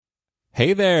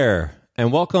Hey there,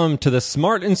 and welcome to the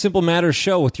Smart and Simple Matters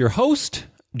show with your host,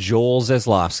 Joel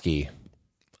Zaslofsky.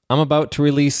 I'm about to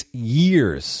release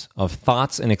years of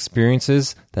thoughts and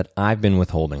experiences that I've been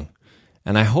withholding,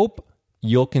 and I hope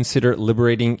you'll consider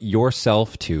liberating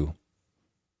yourself too.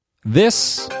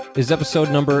 This is episode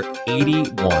number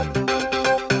 81.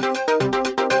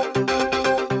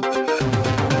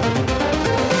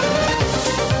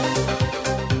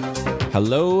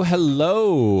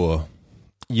 Hello.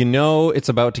 You know it's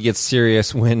about to get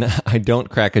serious when I don't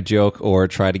crack a joke or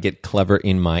try to get clever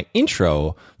in my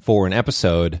intro for an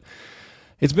episode.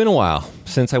 It's been a while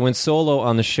since I went solo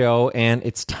on the show, and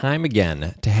it's time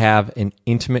again to have an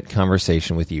intimate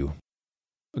conversation with you.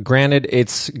 Granted,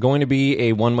 it's going to be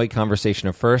a one-way conversation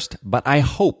at first, but I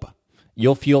hope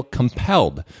you'll feel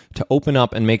compelled to open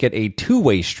up and make it a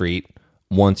two-way street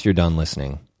once you're done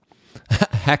listening.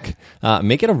 Heck,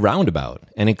 make it a roundabout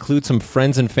and include some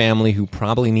friends and family who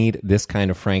probably need this kind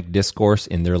of frank discourse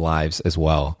in their lives as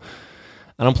well.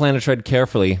 I don't plan to tread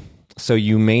carefully, so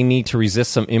you may need to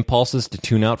resist some impulses to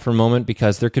tune out for a moment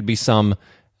because there could be some,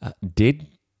 did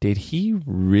he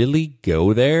really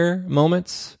go there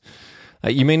moments?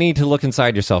 You may need to look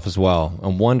inside yourself as well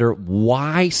and wonder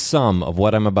why some of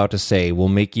what I'm about to say will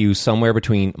make you somewhere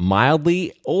between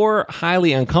mildly or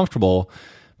highly uncomfortable.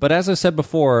 But as I said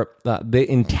before, the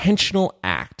intentional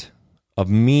act of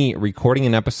me recording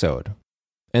an episode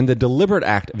and the deliberate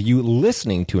act of you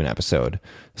listening to an episode,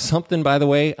 something, by the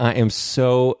way, I am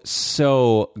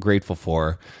so grateful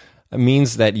for,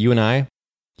 means that you and I,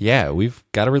 we've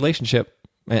got a relationship.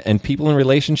 And people in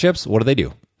relationships, what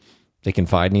do? They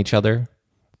confide in each other,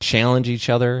 challenge each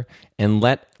other, and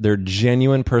let their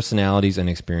genuine personalities and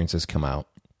experiences come out.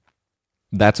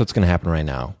 That's what's going to happen right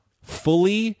now.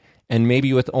 Fully, and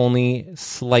maybe with only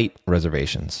slight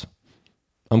reservations.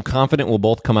 I'm confident we'll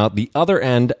both come out the other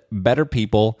end better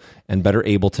people and better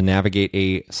able to navigate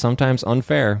a sometimes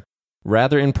unfair,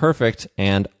 rather imperfect,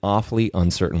 and awfully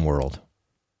uncertain world.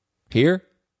 Here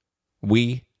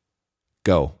we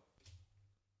go.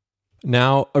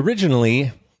 Now,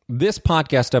 originally, this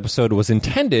podcast episode was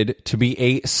intended to be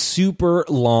a super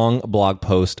long blog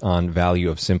post on value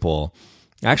of simple.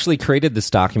 I actually created this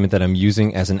document that I'm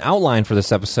using as an outline for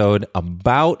this episode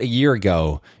about a year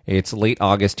ago. It's late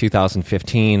August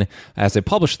 2015 as I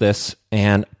published this,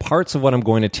 and parts of what I'm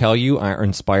going to tell you are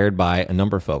inspired by a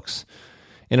number of folks.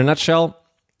 In a nutshell,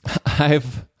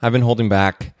 I've been holding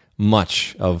back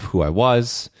much of who I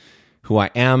was, who I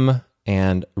am,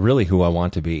 and really who I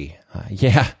want to be.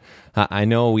 I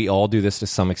know we all do this to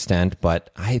some extent, but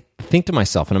I think to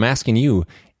myself, and I'm asking you,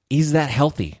 is that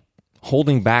healthy?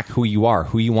 Holding back who you are,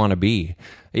 who you want to be.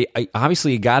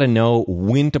 Obviously, you got to know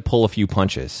when to pull a few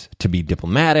punches, to be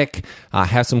diplomatic,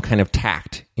 have some kind of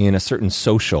tact in a certain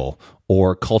social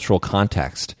or cultural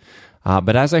context.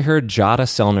 But as I heard Jada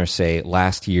Selner say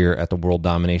last year at the World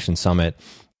Domination Summit,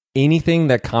 anything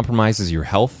that compromises your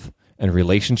health and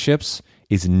relationships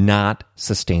is not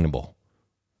sustainable.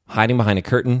 Hiding behind a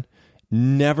curtain,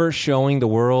 never showing the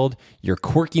world your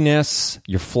quirkiness,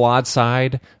 your flawed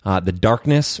side, the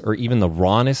darkness, or even the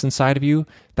rawness inside of you,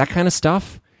 that kind of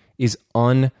stuff is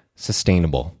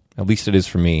unsustainable. At least it is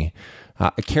for me.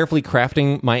 Carefully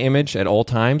crafting my image at all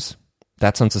times,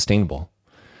 that's unsustainable.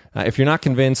 If you're not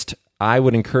convinced, I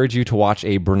would encourage you to watch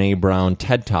a Brené Brown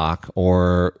TED Talk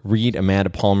or read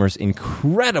Amanda Palmer's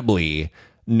incredibly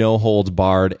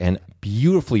no-holds-barred and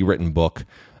beautifully written book,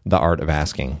 The Art of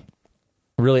Asking.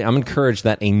 Really, I'm encouraged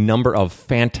that a number of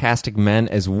fantastic men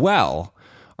as well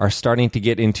are starting to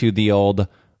get into the old,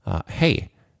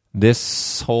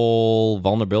 this whole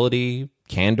vulnerability,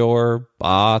 candor,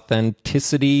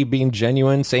 authenticity, being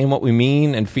genuine, saying what we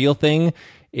mean and feel thing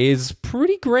is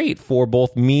pretty great for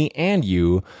both me and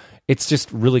you. It's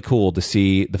just really cool to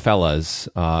see the fellas,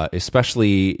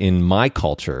 especially in my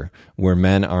culture, where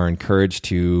men are encouraged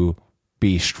to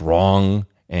be strong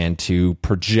and to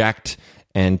project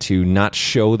and to not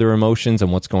show their emotions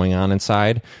and what's going on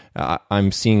inside.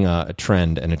 I'm seeing a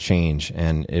trend and a change,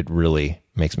 and it really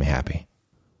makes me happy.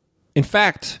 In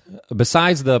fact,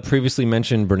 besides the previously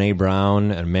mentioned Brené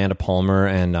Brown and Amanda Palmer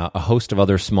and a host of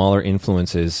other smaller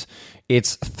influences,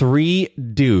 it's three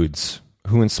dudes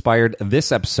who inspired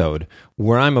this episode,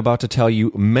 where I'm about to tell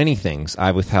you many things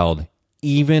I've withheld,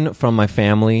 even from my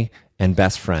family and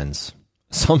best friends,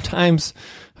 sometimes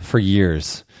for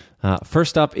years.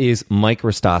 First up is Mike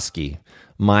Rostosky,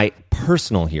 my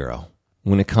personal hero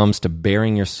when it comes to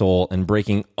baring your soul and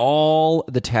breaking all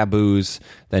the taboos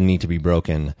that need to be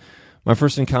broken. My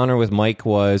first encounter with Mike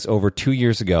was over 2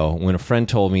 years ago when a friend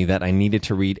told me that I needed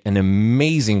to read an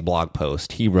amazing blog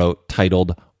post he wrote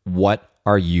titled, "What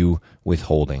Are You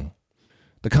Withholding?"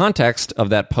 The context of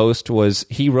that post was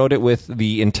he wrote it with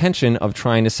the intention of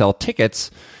trying to sell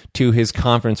tickets to his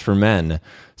conference for men,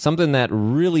 something that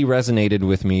really resonated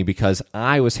with me because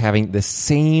I was having the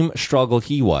same struggle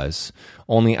he was,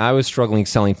 only I was struggling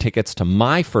selling tickets to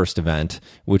my first event,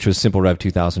 which was Simple Rev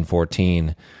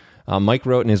 2014. Mike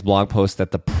wrote in his blog post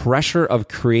that the pressure of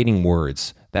creating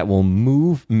words that will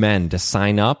move men to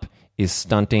sign up is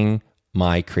stunting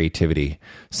my creativity.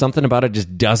 Something about it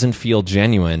just doesn't feel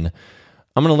genuine.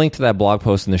 I'm going to link to that blog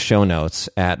post in the show notes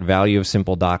at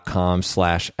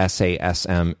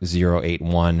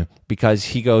valueofsimple.com/SASM081 because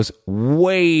he goes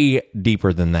way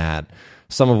deeper than that,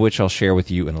 some of which I'll share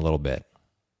with you in a little bit.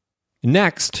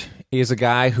 Next is a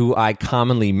guy who I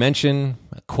commonly mention,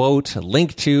 quote,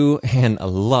 link to, and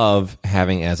love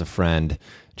having as a friend,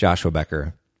 Joshua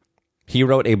Becker. He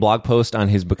wrote a blog post on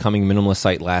his Becoming Minimalist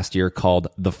site last year called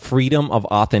The Freedom of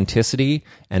Authenticity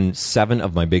and 7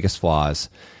 of My Biggest Flaws.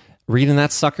 Reading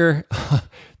that sucker,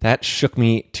 that shook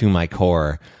me to my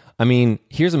core. I mean,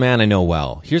 here's a man I know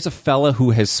well. Here's a fella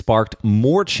who has sparked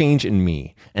more change in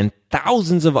me and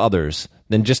thousands of others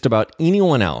than just about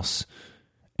anyone else.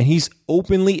 And he's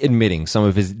openly admitting some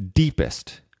of his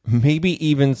deepest, maybe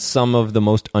even some of the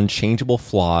most unchangeable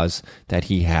flaws that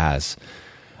he has.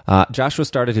 Joshua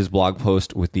started his blog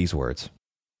post with these words.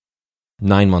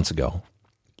 9 months ago,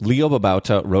 Leo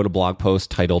Babauta wrote a blog post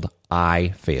titled, I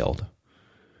Failed.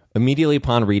 Immediately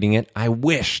upon reading it, I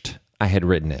wished I had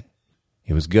written it.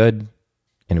 It was good,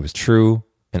 and it was true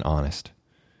and honest.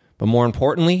 But more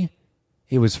importantly,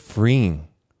 it was freeing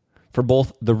for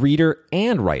both the reader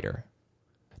and writer.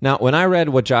 Now, when I read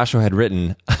what Joshua had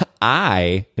written,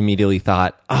 I immediately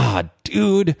thought,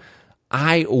 dude,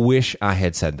 I wish I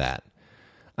had said that.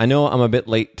 I know I'm a bit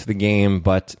late to the game,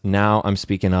 but now I'm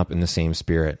speaking up in the same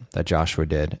spirit that Joshua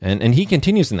did. And he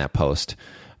continues in that post.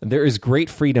 There is great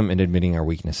freedom in admitting our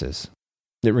weaknesses.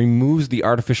 It removes the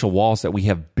artificial walls that we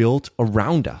have built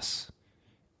around us.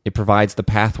 It provides the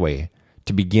pathway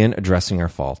to begin addressing our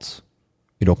faults.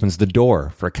 It opens the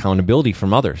door for accountability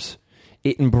from others.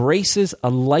 It embraces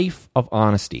a life of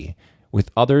honesty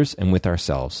with others and with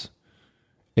ourselves.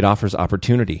 It offers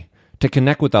opportunity to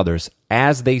connect with others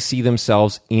as they see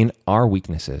themselves in our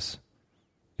weaknesses.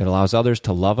 It allows others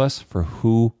to love us for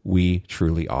who we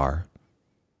truly are.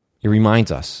 It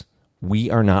reminds us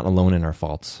we are not alone in our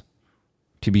faults.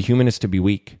 To be human is to be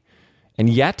weak. And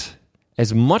yet,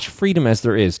 as much freedom as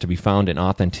there is to be found in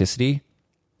authenticity,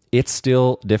 it's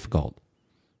still difficult.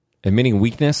 Admitting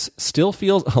weakness still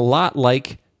feels a lot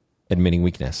like admitting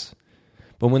weakness.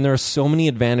 But when there are so many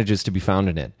advantages to be found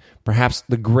in it, perhaps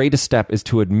the greatest step is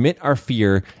to admit our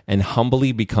fear and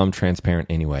humbly become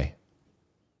transparent anyway.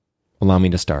 Allow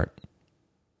me to start.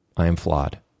 I am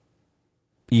flawed.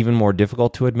 Even more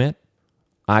difficult to admit,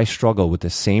 I struggle with the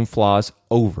same flaws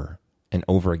over and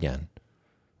over again.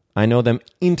 I know them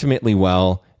intimately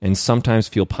well and sometimes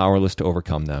feel powerless to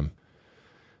overcome them.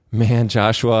 Man,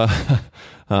 Joshua,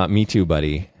 me too,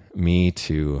 buddy. Me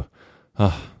too.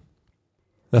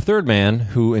 The third man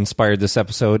who inspired this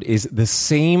episode is the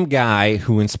same guy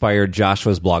who inspired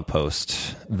Joshua's blog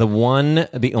post, the one,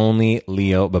 the only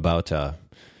Leo Babauta.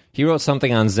 He wrote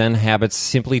something on Zen habits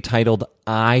simply titled,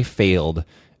 I Failed,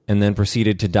 and then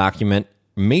proceeded to document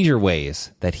major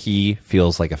ways that he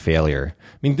feels like a failure.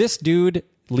 I mean, this dude,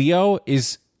 Leo,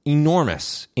 is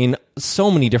enormous in so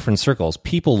many different circles.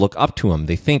 People look up to him.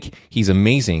 They think he's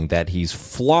amazing, that he's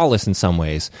flawless in some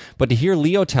ways. But to hear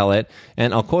Leo tell it,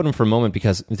 and I'll quote him for a moment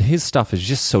because his stuff is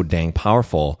just so dang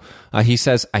powerful. He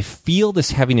says, I feel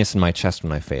this heaviness in my chest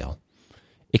when I fail.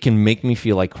 It can make me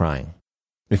feel like crying.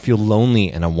 I feel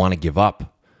lonely and I want to give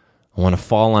up. I want to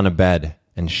fall on a bed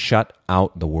and shut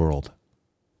out the world.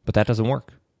 But that doesn't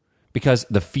work because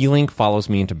the feeling follows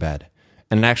me into bed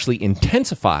and it actually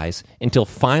intensifies until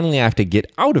finally I have to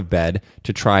get out of bed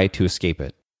to try to escape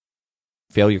it.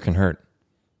 Failure can hurt.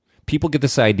 People get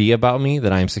this idea about me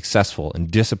that I am successful and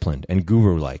disciplined and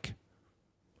guru-like.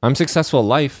 I'm successful at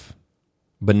life,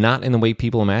 but not in the way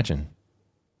people imagine.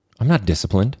 I'm not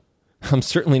disciplined. I'm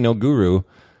certainly no guru.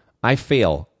 I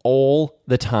fail all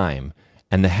the time,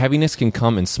 and the heaviness can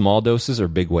come in small doses or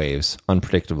big waves,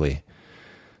 unpredictably.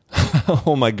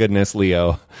 Oh my goodness,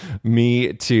 Leo.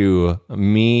 Me too.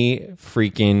 Me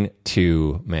freaking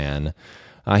too, man.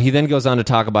 He then goes on to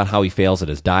talk about how he fails at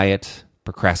his diet,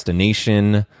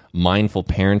 procrastination, mindful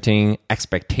parenting,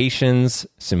 expectations,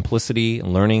 simplicity,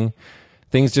 learning.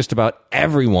 Things just about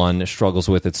everyone struggles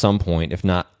with at some point, if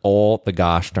not all the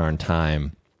gosh darn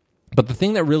time. But the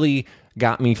thing that really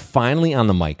got me finally on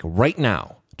the mic right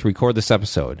now to record this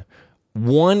episode,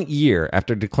 1 year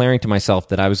after declaring to myself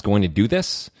that I was going to do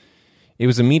this, It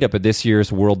was a meetup at this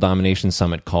year's World Domination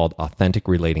Summit called Authentic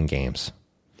Relating Games.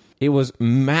 It was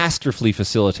masterfully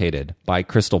facilitated by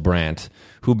Crystal Brandt,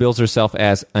 who bills herself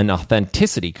as an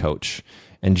authenticity coach,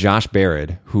 and Josh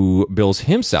Barrett, who bills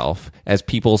himself as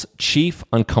people's chief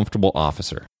uncomfortable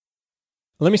officer.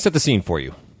 Let me set the scene for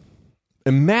you.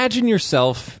 Imagine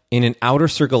yourself in an outer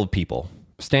circle of people,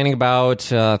 standing about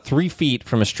 3 feet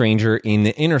from a stranger in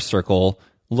the inner circle,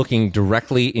 looking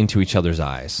directly into each other's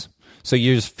eyes. So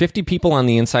there's 50 people on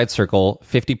the inside circle,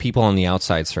 50 people on the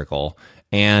outside circle,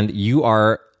 and you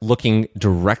are looking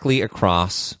directly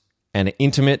across an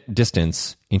intimate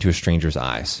distance into a stranger's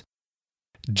eyes.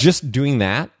 Just doing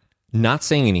that, not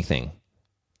saying anything,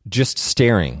 just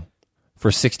staring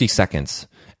for 60 seconds.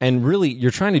 And really,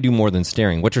 you're trying to do more than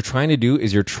staring. What you're trying to do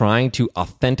is you're trying to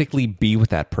authentically be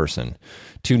with that person,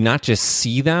 to not just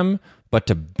see them, but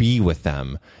to be with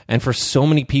them. And for so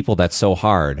many people, that's so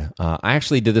hard. I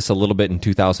actually did this a little bit in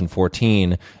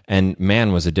 2014, and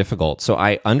man, was it difficult. So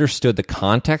I understood the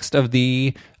context of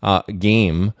the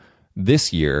game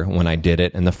this year when I did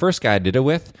it. And the first guy I did it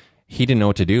with, he didn't know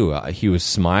what to do. He was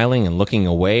smiling and looking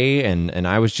away, and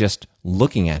I was just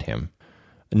looking at him.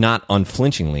 Not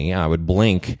unflinchingly, I would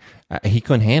blink. He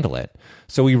couldn't handle it.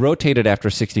 So we rotated after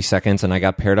 60 seconds, and I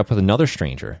got paired up with another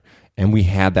stranger. And we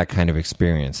had that kind of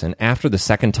experience. And after the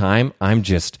second time, I'm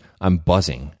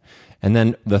buzzing. And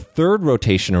then the third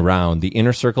rotation around, the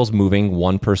inner circle's moving,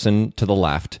 one person to the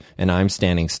left, and I'm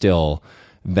standing still.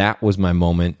 That was my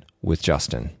moment with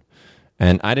Justin.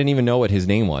 And I didn't even know what his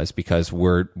name was because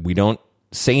we don't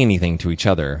say anything to each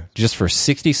other. Just for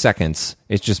 60 seconds,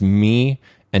 it's just me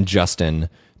and Justin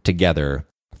together,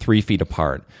 3 feet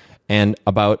apart. And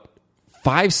about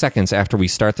 5 seconds after we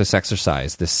start this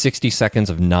exercise, this 60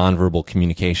 seconds of nonverbal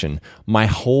communication, my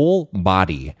whole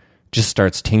body just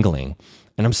starts tingling.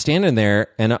 And I'm standing there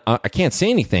and I can't say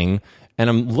anything. And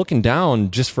I'm looking down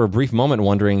just for a brief moment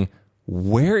wondering,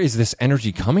 where is this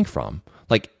energy coming from?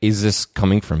 Like, is this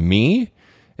coming from me?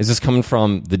 Is this coming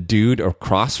from the dude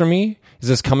across from me? Is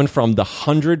this coming from the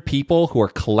 100 people who are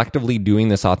collectively doing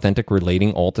this authentic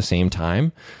relating all at the same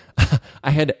time? I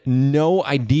had no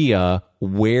idea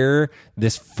where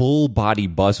this full body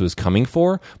buzz was coming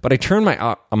for, but I turned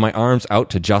my arms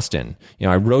out to Justin.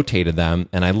 I rotated them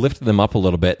and I lifted them up a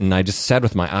little bit, and I just said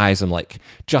with my eyes, I'm like,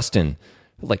 Justin,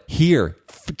 like, here,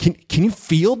 can you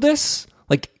feel this?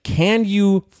 Like, can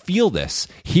you feel this?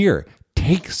 Here,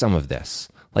 take some of this.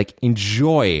 Like,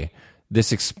 enjoy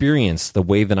this experience the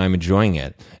way that I'm enjoying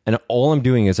it. And all I'm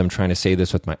doing is I'm trying to say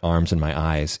this with my arms and my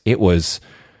eyes. It was,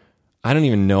 I don't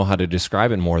even know how to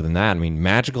describe it more than that. I mean,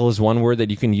 magical is one word that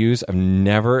you can use. I've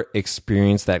never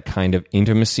experienced that kind of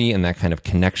intimacy and that kind of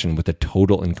connection with a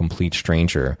total and complete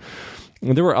stranger.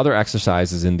 There were other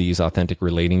exercises in these authentic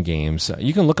relating games.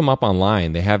 You can look them up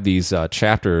online. They have these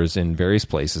chapters in various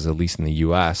places, at least in the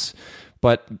US.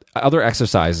 But other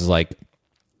exercises, like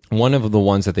one of the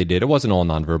ones that they did, it wasn't all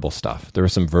nonverbal stuff. There were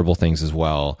some verbal things as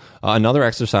well. Another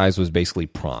exercise was basically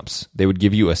prompts. They would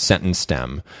give you a sentence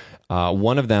stem.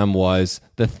 One of them was,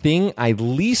 the thing I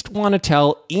least want to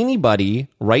tell anybody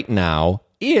right now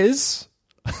is...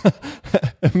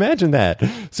 Imagine that.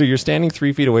 So you're standing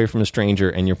 3 feet away from a stranger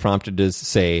and you're prompted to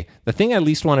say, the thing I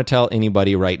least want to tell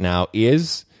anybody right now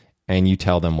is, and you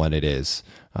tell them what it is.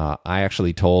 I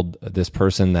actually told this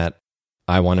person that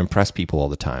I want to impress people all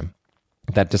the time.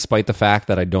 That despite the fact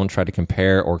that I don't try to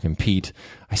compare or compete,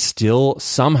 I still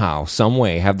somehow, some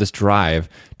way have this drive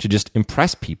to just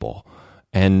impress people.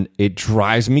 And it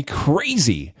drives me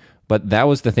crazy. But that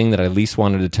was the thing that I least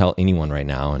wanted to tell anyone right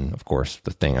now. And of course,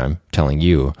 the thing I'm telling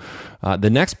you. The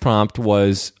next prompt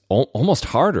was almost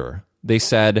harder. They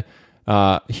said,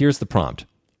 here's the prompt.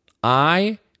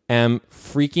 I am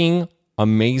freaking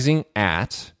amazing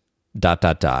at ...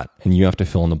 And you have to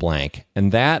fill in the blank.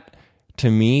 And that, to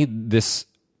me, this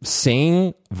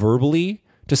saying verbally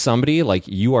to somebody, like,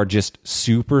 you are just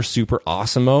super, super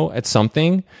awesome-o at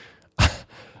something,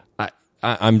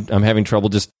 I'm having trouble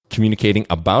just communicating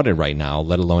about it right now,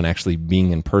 let alone actually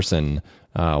being in person,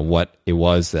 what it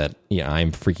was that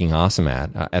I'm freaking awesome at.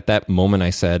 At that moment,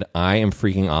 I said, I am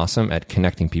freaking awesome at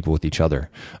connecting people with each other.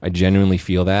 I genuinely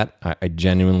feel that. I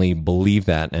genuinely believe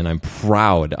that. And I'm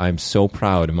proud. I'm so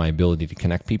proud of my ability to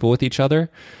connect people with each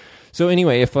other. So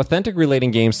anyway, if authentic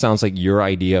relating games sounds like your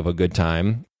idea of a good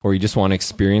time, or you just want to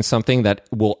experience something that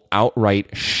will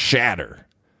outright shatter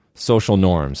social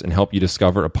norms and help you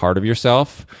discover a part of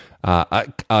yourself,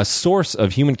 a source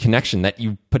of human connection that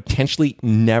you potentially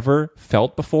never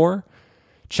felt before,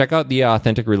 check out the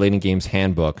Authentic Relating Games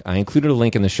Handbook. I included a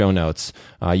link in the show notes.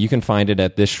 You can find it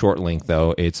at this short link,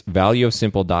 though. It's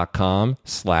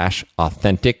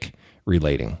valueofsimple.com/authentic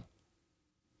relating.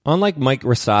 Unlike Mike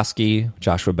Rostosky,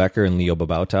 Joshua Becker, and Leo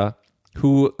Babauta,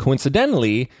 who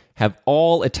coincidentally have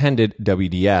all attended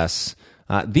WDS,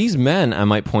 these men, I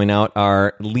might point out,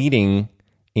 are leading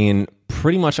in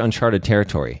pretty much uncharted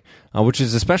territory, which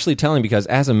is especially telling because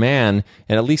as a man,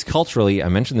 and at least culturally, I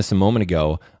mentioned this a moment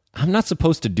ago, I'm not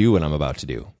supposed to do what I'm about to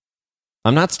do.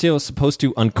 I'm not still supposed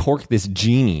to uncork this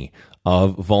genie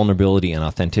of vulnerability and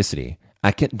authenticity.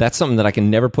 That's something that I can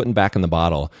never put back in the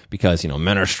bottle because,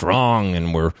 men are strong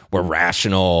and we're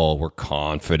rational, we're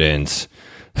confident.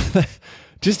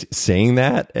 Just saying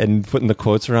that and putting the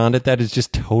quotes around it, that is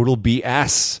just total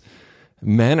BS.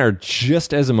 Men are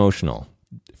just as emotional,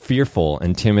 fearful,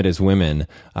 and timid as women.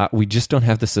 We just don't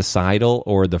have the societal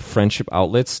or the friendship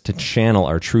outlets to channel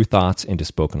our true thoughts into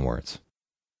spoken words.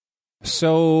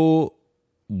 So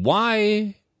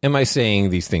why am I saying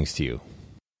these things to you?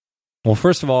 Well,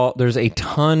 first of all, there's a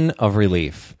ton of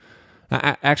relief.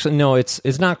 Actually, no,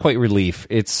 it's not quite relief.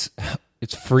 It's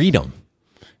freedom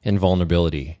and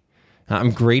vulnerability.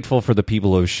 I'm grateful for the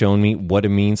people who have shown me what it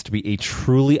means to be a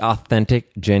truly authentic,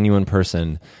 genuine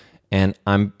person, and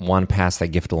I want to pass that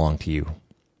gift along to you.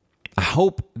 I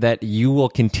hope that you will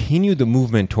continue the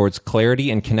movement towards clarity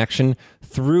and connection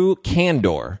through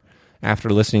candor after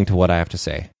listening to what I have to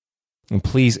say. And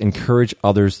please encourage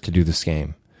others to do the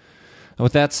same.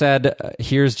 With that said,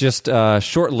 here's just a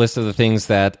short list of the things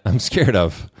that I'm scared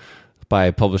of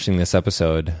by publishing this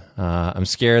episode. I'm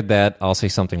scared that I'll say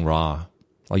something raw.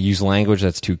 I'll use language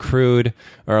that's too crude,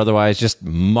 or otherwise just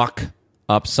muck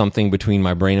up something between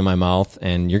my brain and my mouth,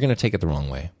 and you're going to take it the wrong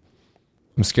way.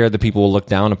 I'm scared that people will look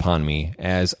down upon me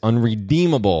as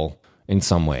unredeemable in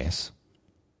some ways.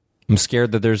 I'm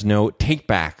scared that there's no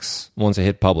take-backs once I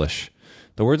hit publish.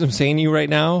 The words I'm saying to you right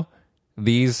now,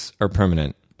 these are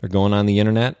permanent. They're going on the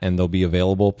internet, and they'll be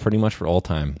available pretty much for all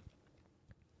time.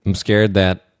 I'm scared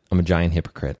that I'm a giant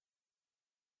hypocrite.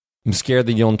 I'm scared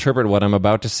that you'll interpret what I'm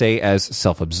about to say as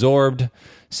self-absorbed,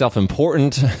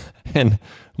 self-important, and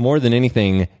more than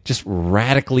anything, just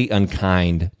radically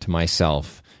unkind to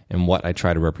myself and what I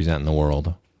try to represent in the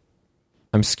world.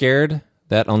 I'm scared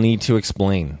that I'll need to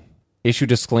explain, issue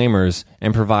disclaimers,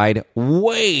 and provide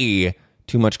way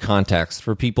too much context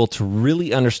for people to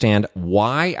really understand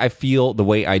why I feel the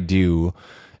way I do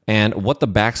and what the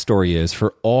backstory is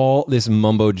for all this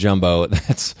mumbo-jumbo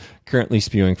that's currently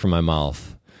spewing from my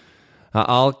mouth.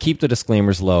 I'll keep the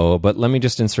disclaimers low, but let me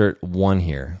just insert one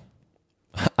here.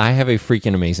 I have a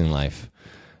freaking amazing life.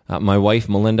 My wife,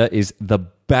 Melinda, is the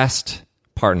best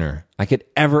partner I could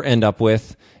ever end up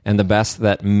with, and the best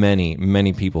that many,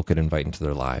 many people could invite into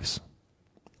their lives.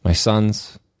 My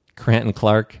sons, Grant and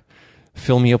Clark,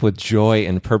 fill me up with joy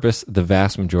and purpose the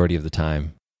vast majority of the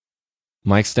time.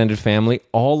 My extended family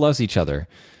all loves each other.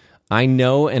 I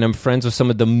know and am friends with some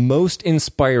of the most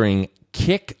inspiring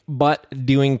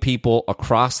kick-butt-doing people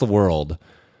across the world.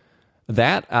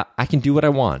 That I can do what I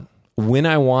want, when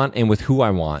I want, and with who I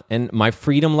want. And my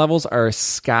freedom levels are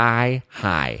sky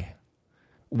high.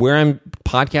 Where I'm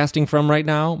podcasting from right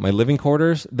now, my living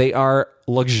quarters, they are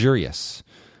luxurious.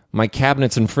 My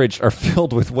cabinets and fridge are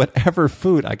filled with whatever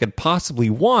food I could possibly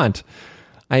want.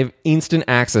 I have instant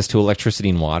access to electricity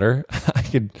and water.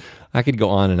 I could go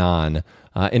on and on.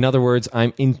 In other words,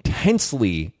 I'm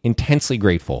intensely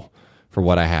grateful for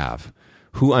what I have,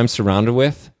 who I'm surrounded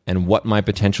with, and what my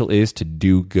potential is to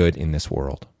do good in this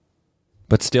world.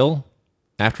 But still,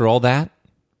 after all that,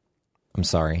 I'm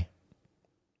sorry.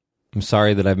 I'm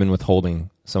sorry that I've been withholding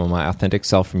some of my authentic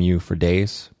self from you for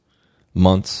days,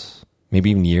 months, maybe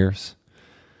even years.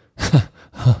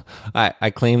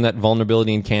 I claim that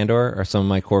vulnerability and candor are some of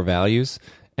my core values,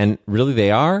 and really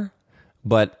they are,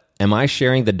 but am I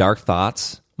sharing the dark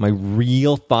thoughts, my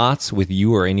real thoughts, with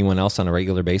you or anyone else on a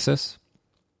regular basis?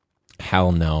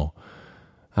 Hell no.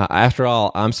 After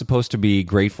all, I'm supposed to be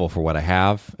grateful for what I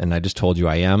have, and I just told you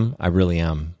I am. I really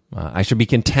am. I should be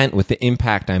content with the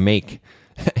impact I make,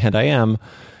 and I am.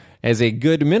 As a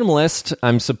good minimalist,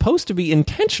 I'm supposed to be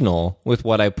intentional with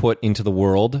what I put into the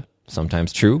world,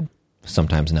 sometimes true,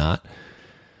 sometimes not.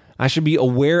 I should be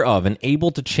aware of and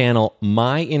able to channel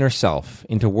my inner self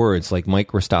into words like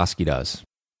Mike Rostosky does.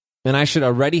 And I should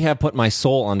already have put my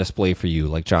soul on display for you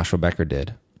like Joshua Becker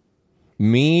did.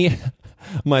 Me,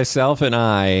 myself, and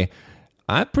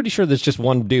I'm pretty sure there's just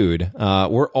one dude.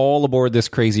 We're all aboard this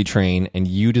crazy train, and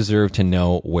you deserve to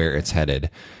know where it's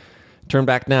headed. Turn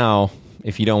back now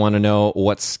if you don't want to know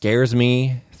what scares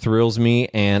me, thrills me,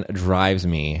 and drives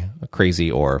me, crazy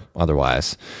or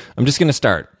otherwise. I'm just going to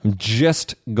start. I'm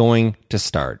just going to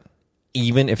start,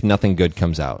 even if nothing good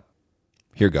comes out.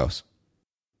 Here goes.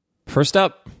 First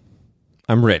up,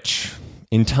 I'm rich.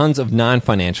 in tons of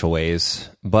non-financial ways,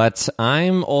 but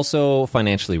I'm also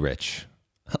financially rich.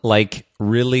 Like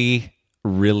really,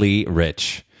 really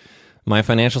rich. My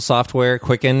financial software,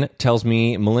 Quicken, tells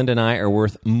me Melinda and I are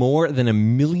worth more than $1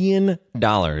 million,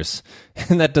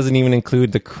 and that doesn't even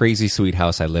include the crazy sweet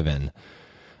house I live in.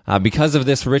 Because of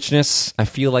this richness, I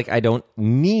feel like I don't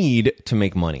need to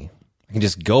make money. I can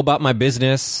just go about my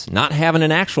business, not having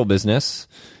an actual business,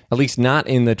 at least not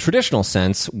in the traditional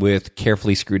sense, with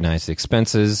carefully scrutinized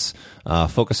expenses,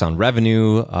 focus on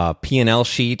revenue, P&L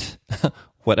sheet,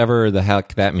 whatever the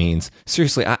heck that means.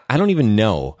 Seriously, I don't even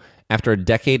know. After a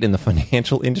decade in the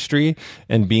financial industry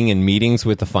and being in meetings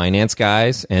with the finance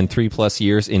guys and 3+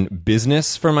 years in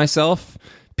business for myself,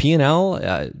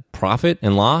 P&L, profit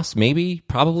and loss, maybe,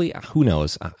 probably, who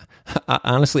knows?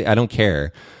 Honestly, I don't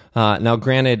care. Now,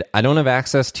 granted, I don't have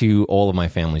access to all of my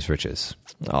family's riches.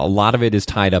 A lot of it is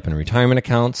tied up in retirement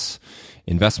accounts,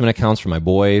 investment accounts for my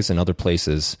boys and other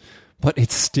places, but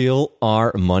it's still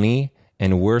our money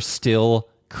and we're still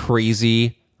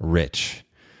crazy rich.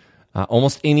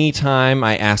 Almost any time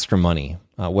I ask for money,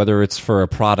 whether it's for a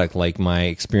product like my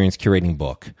experience curating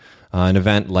book, an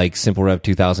event like Simple Rev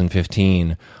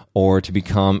 2015, or to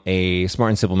become a Smart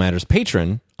and Simple Matters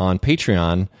patron on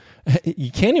Patreon,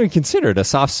 you can't even consider it a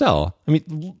soft sell. I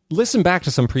mean, listen back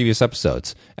to some previous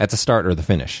episodes at the start or the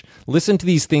finish. Listen to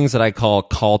these things that I call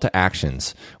call to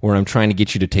actions, where I'm trying to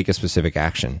get you to take a specific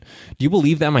action. Do you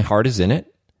believe that my heart is in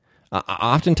it?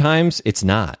 Oftentimes, it's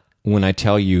not. When I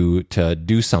tell you to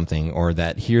do something or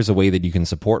that here's a way that you can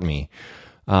support me.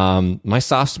 My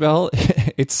soft spell,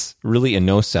 it's really a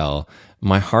no sell.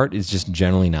 My heart is just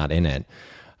generally not in it.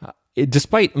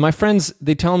 Despite my friends,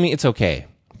 they tell me it's okay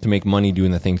to make money doing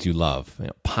the things you love.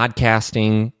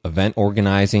 Podcasting, event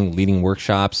organizing, leading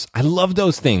workshops. I love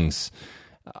those things.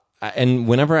 And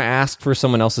whenever I ask for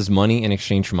someone else's money in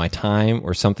exchange for my time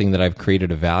or something that I've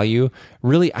created of value,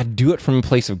 really, I do it from a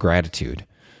place of gratitude.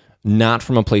 Not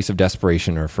from a place of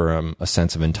desperation or from a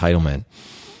sense of entitlement.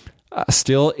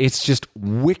 Still, it's just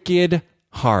wicked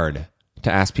hard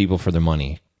to ask people for their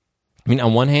money. I mean,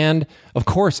 on one hand, of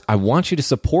course, I want you to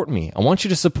support me. I want you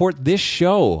to support this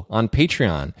show on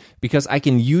Patreon because I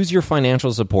can use your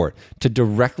financial support to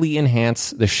directly enhance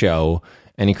the show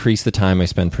and increase the time I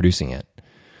spend producing it.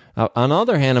 On the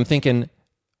other hand, I'm thinking,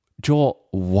 Joel,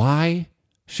 why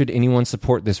should anyone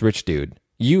support this rich dude?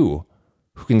 You,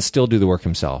 who can still do the work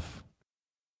himself.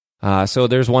 So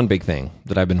there's one big thing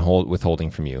that I've been withholding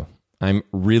from you. I'm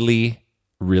really,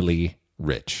 really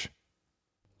rich.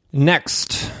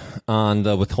 Next on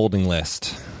the withholding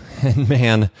list, and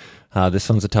man, this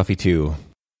one's a toughie too.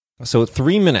 So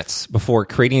 3 minutes before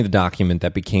creating the document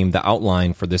that became the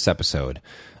outline for this episode,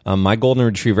 my golden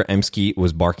retriever Emsky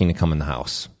was barking to come in the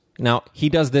house. Now, he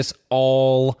does this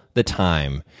all the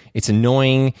time. It's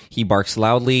annoying. He barks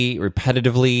loudly,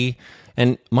 repetitively,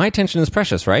 and my attention is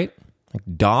precious, right?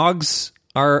 Dogs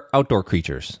are outdoor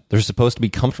creatures. They're supposed to be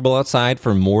comfortable outside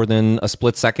for more than a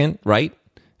split second, right?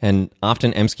 And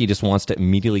often Emsky just wants to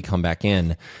immediately come back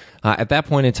in. At that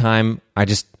point in time, I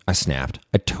snapped.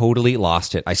 I totally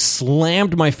lost it. I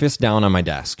slammed my fist down on my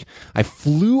desk. I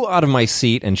flew out of my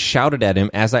seat and shouted at him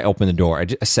as I opened the door.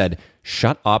 I said,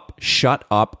 "Shut up, shut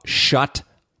up, shut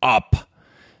up."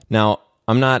 Now,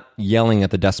 I'm not yelling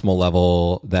at the decimal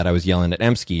level that I was yelling at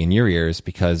Emsky in your ears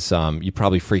because you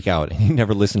probably freak out and you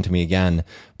never listen to me again.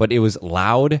 But it was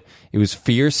loud, it was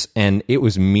fierce, and it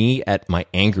was me at my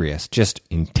angriest, just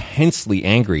intensely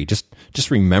angry.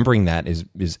 Just remembering that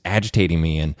is agitating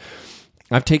me. And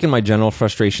I've taken my general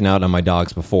frustration out on my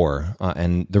dogs before.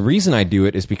 And the reason I do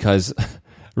it is because,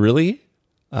 really,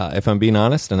 if I'm being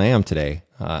honest, and I am today,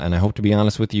 and I hope to be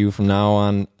honest with you from now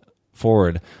on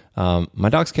forward, my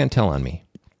dogs can't tell on me.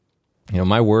 You know,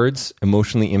 my words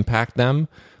emotionally impact them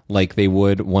like they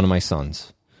would one of my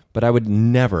sons. But I would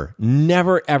never,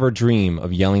 never, ever dream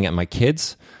of yelling at my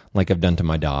kids like I've done to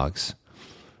my dogs.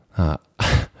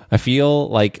 I feel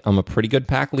like I'm a pretty good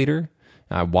pack leader.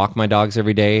 I walk my dogs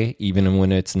every day, even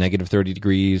when it's negative 30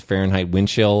 degrees Fahrenheit wind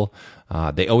chill.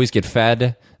 They always get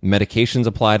fed, medications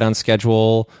applied on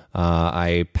schedule.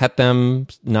 I pet them,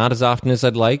 not as often as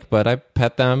I'd like, but I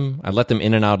pet them. I let them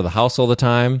in and out of the house all the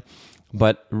time.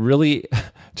 But really,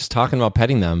 just talking about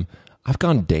petting them, I've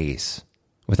gone days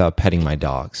without petting my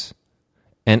dogs.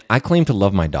 And I claim to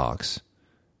love my dogs.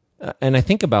 And I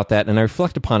think about that and I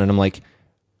reflect upon it. And I'm like,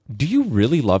 do you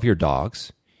really love your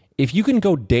dogs? If you can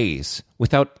go days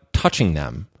without touching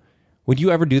them, would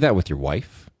you ever do that with your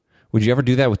wife? Would you ever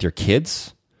do that with your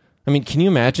kids? I mean, can you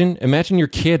imagine? Imagine your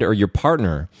kid or your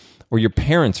partner or your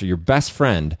parents or your best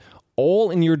friend all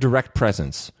in your direct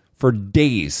presence for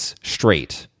days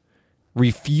straight.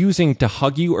 refusing to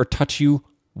hug you or touch you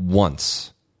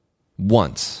once.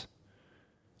 Once.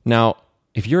 Now,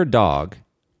 if you're a dog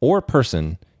or a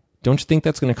person, don't you think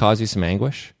that's going to cause you some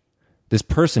anguish? This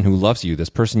person who loves you, this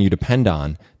person you depend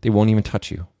on, they won't even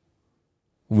touch you.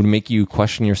 Would it make you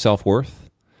question your self-worth?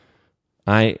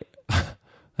 I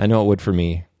know it would for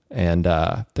me, and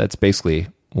that's basically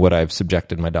what I've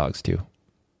subjected my dogs to.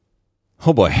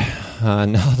 Oh boy,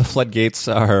 now the floodgates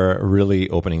are really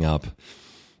opening up.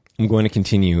 I'm going to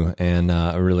continue, and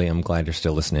really I'm glad you're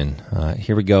still listening.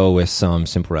 Here we go with some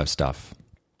Simple Rev stuff.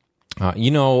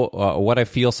 What I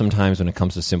feel sometimes when it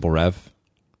comes to Simple Rev?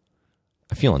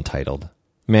 I feel entitled.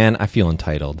 Man, I feel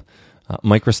entitled.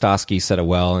 Mike Rostowski said it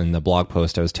well in the blog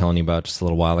post I was telling you about just a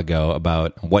little while ago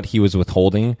about what he was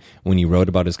withholding when he wrote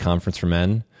about his conference for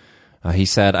men. He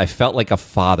said, I felt like a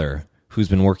father who's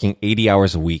been working 80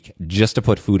 hours a week just to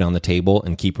put food on the table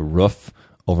and keep a roof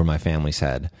over my family's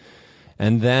head.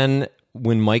 And then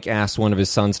when Mike asked one of his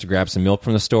sons to grab some milk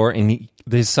from the store and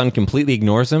his son completely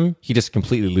ignores him, he just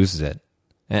completely loses it.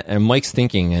 And Mike's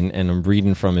thinking, and I'm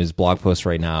reading from his blog post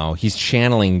right now, he's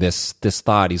channeling this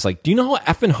thought. He's like, do you know how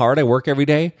effing hard I work every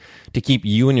day to keep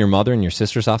you and your mother and your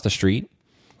sisters off the street?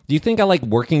 Do you think I like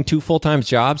working 2 full-time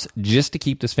jobs just to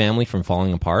keep this family from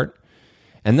falling apart?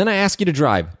 And then I ask you to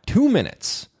drive 2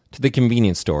 minutes to the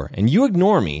convenience store, and you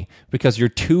ignore me because you're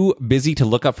too busy to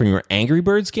look up from your Angry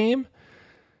Birds game?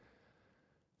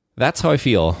 That's how I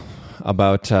feel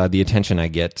about the attention I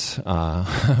get,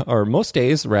 or most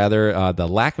days, rather, the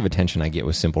lack of attention I get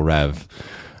with Simple Rev.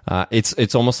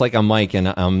 It's almost like I'm Mike,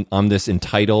 and I'm this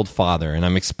entitled father, and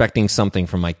I'm expecting something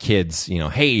from my kids.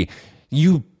 Hey,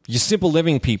 you Simple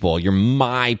Living people, you're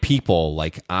my people.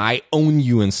 Like, I own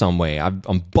you in some way.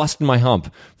 I'm busting my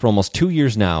hump for almost 2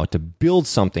 years now to build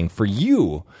something for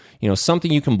you.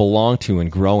 Something you can belong to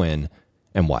and grow in.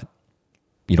 And what?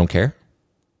 You don't care?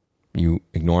 You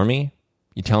ignore me?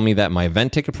 You tell me that my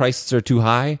event ticket prices are too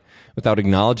high without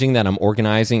acknowledging that I'm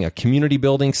organizing a community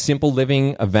building, Simple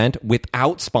Living event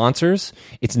without sponsors.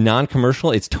 It's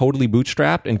non-commercial. It's totally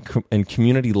bootstrapped and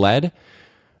community led.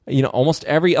 Almost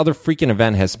every other freaking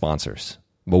event has sponsors,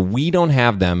 but we don't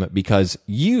have them because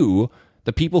you,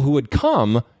 the people who would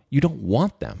come, you don't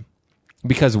want them.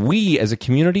 Because we, as a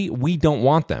community, we don't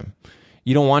want them.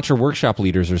 You don't want your workshop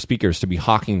leaders or speakers to be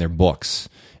hawking their books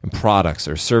and products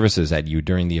or services at you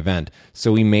during the event.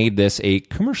 So we made this a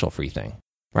commercial-free thing,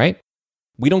 right?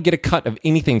 We don't get a cut of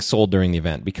anything sold during the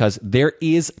event because there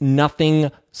is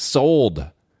nothing sold.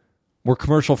 We're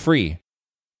commercial-free.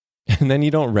 And then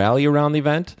you don't rally around the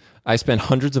event. I spent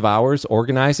hundreds of hours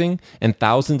organizing and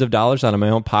thousands of dollars out of my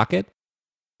own pocket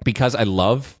because I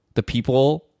love the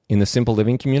people in the Simple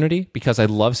Living community, because I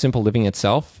love Simple Living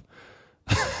itself.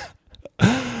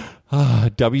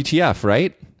 WTF,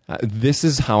 right? This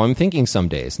is how I'm thinking some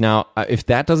days. Now, if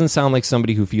that doesn't sound like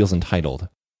somebody who feels entitled,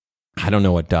 I don't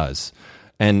know what does.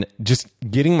 And just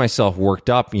getting myself worked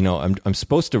up, I'm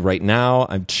supposed to right now,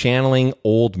 I'm channeling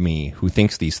old me who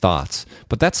thinks these thoughts.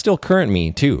 But that's still current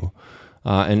me too.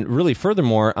 And really,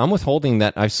 furthermore, I'm withholding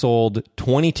that I've sold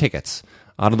 20 tickets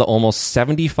out of the almost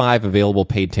 75 available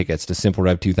paid tickets to Simple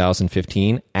Rev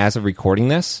 2015 as of recording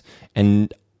this.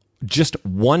 And just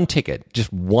one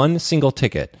single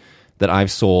ticket that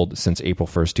I've sold since April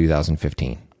 1st,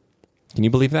 2015. Can you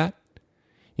believe that?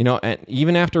 And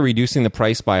even after reducing the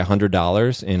price by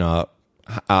 $100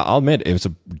 I'll admit it was a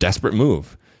desperate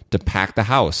move to pack the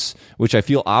house, which I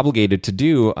feel obligated to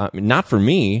do, not for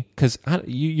me, because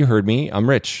you heard me, I'm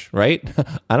rich, right?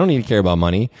 I don't need to care about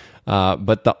money,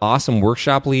 but the awesome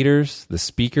workshop leaders, the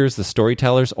speakers, the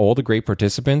storytellers, all the great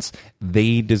participants,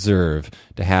 they deserve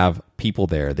to have people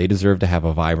there. They deserve to have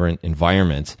a vibrant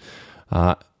environment.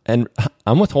 And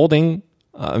I'm withholding,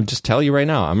 I'll just tell you right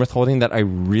now, I'm withholding that I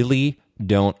really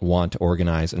don't want to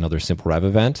organize another Simple Rev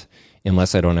event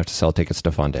unless I don't have to sell tickets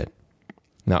to fund it.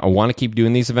 Now, I want to keep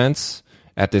doing these events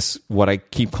at this, what I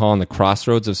keep calling the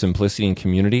crossroads of simplicity and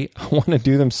community. I want to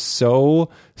do them so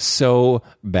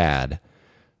bad.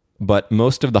 But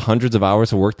most of the hundreds of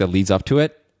hours of work that leads up to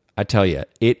it, I tell you,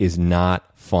 it is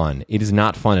not fun. It is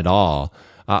not fun at all.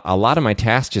 A lot of my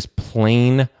tasks just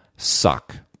plain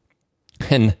suck.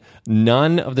 And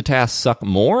none of the tasks suck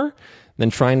more than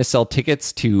trying to sell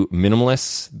tickets to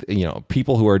minimalists,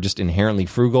 people who are just inherently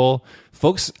frugal,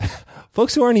 folks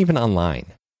who aren't even online.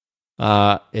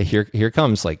 Here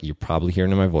comes, like, you're probably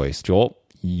hearing in my voice, Joel,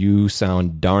 you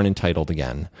sound darn entitled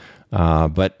again.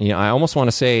 But I almost want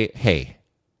to say, hey,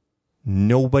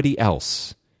 nobody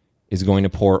else is going to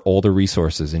pour all the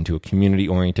resources into a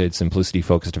community-oriented,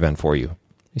 simplicity-focused event for you.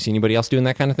 You see anybody else doing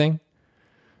that kind of thing?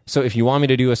 So if you want me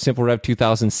to do a Simple Rev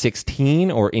 2016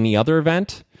 or any other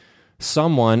event,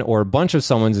 someone or a bunch of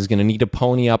someone's is going to need to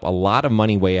pony up a lot of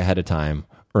money way ahead of time,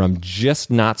 or I'm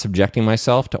just not subjecting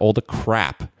myself to all the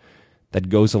crap that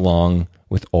goes along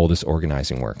with all this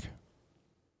organizing work.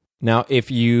 Now, if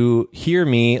you hear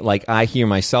me like I hear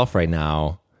myself right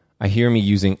now, I hear me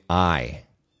using I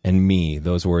and me,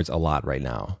 those words a lot right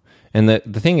now. And the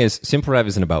thing is, SimpleRev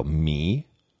isn't about me.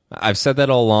 I've said that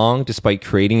all along, despite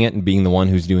creating it and being the one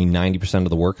who's doing 90% of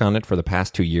the work on it for the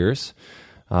past 2 years.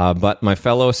 But my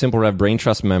fellow SimpleRev Brain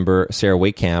Trust member, Sarah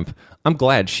Waitkamp, I'm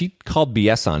glad she called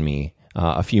BS on me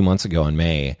a few months ago in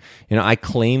May. I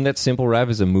claim that SimpleRev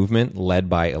is a movement led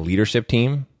by a leadership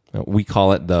team. We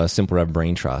call it the SimpleRev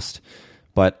Brain Trust.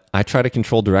 But I try to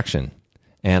control direction,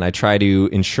 and I try to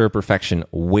ensure perfection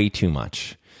way too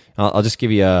much. I'll just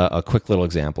give you a quick little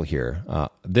example here.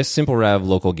 This SimpleRev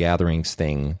local gatherings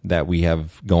thing that we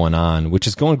have going on, which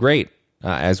is going great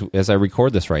as I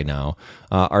record this right now,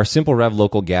 our SimpleRev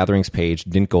local gatherings page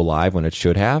didn't go live when it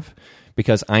should have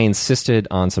because I insisted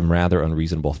on some rather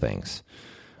unreasonable things.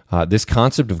 This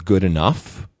concept of good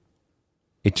enough,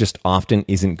 it just often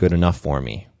isn't good enough for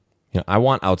me. I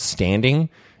want outstanding,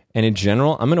 and in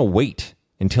general, I'm going to wait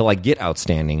until I get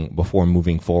outstanding before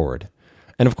moving forward.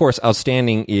 And of course,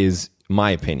 outstanding is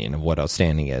my opinion of what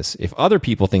outstanding is. If other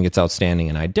people think it's outstanding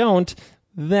and I don't,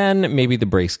 then maybe the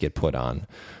brakes get put on.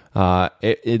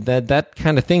 That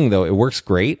kind of thing, though, it works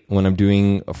great when I'm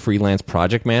doing a freelance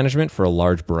project management for a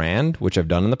large brand, which I've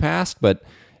done in the past, but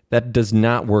that does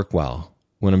not work well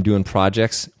when I'm doing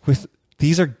projects with,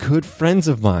 these are good friends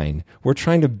of mine. We're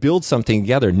trying to build something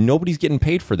together. Nobody's getting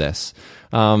paid for this.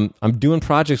 I'm doing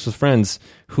projects with friends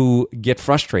who get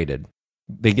frustrated.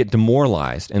 They get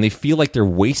demoralized and they feel like they're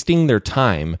wasting their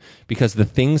time because the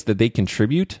things that they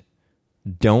contribute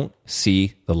don't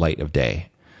see the light of day.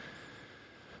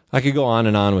 I could go on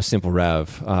and on with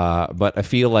SimpleRev, but I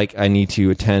feel like I need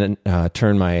to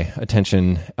turn my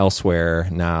attention elsewhere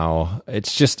now.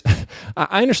 It's just,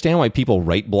 I understand why people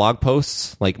write blog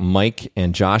posts like Mike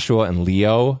and Joshua and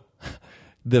Leo.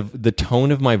 The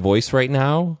tone of my voice right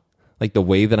now, like the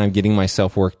way that I'm getting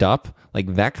myself worked up,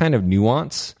 like that kind of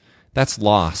nuance, that's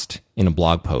lost in a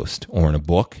blog post or in a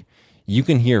book. You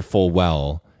can hear full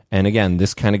well. And again,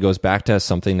 this kind of goes back to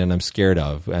something that I'm scared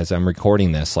of as I'm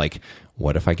recording this. Like,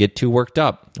 what if I get too worked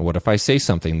up? What if I say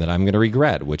something that I'm going to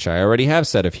regret, which I already have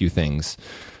said a few things?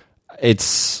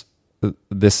 This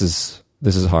is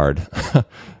hard.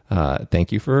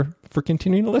 Thank you for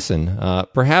continuing to listen.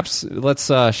 Perhaps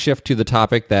let's shift to the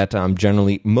topic that I'm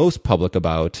generally most public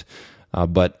about,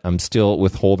 but I'm still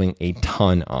withholding a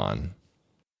ton on.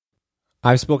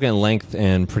 I've spoken at length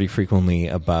and pretty frequently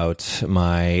about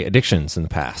my addictions in the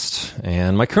past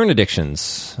and my current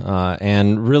addictions.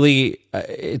 And really,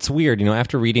 it's weird.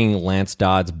 After reading Lance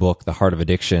Dodd's book, The Heart of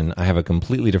Addiction, I have a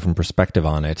completely different perspective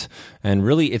on it. And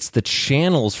really, it's the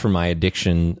channels for my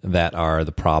addiction that are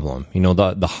the problem.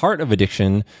 The heart of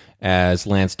addiction, as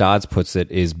Lance Dodds puts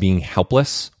it, is being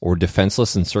helpless or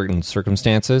defenseless in certain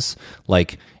circumstances.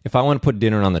 Like, if I want to put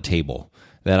dinner on the table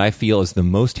that I feel is the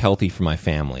most healthy for my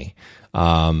family,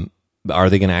 are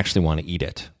they going to actually want to eat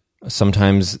it?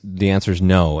 Sometimes the answer is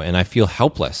no, and I feel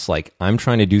helpless. Like, I'm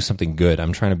trying to do something good.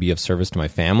 I'm trying to be of service to my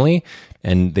family,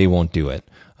 and they won't do it.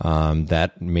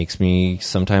 That makes me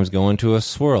sometimes go into a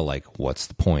swirl, like, what's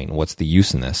the point? What's the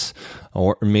use in this?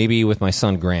 Or maybe with my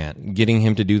son Grant, getting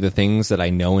him to do the things that I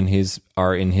know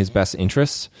are in his best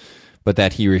interests, but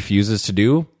that he refuses to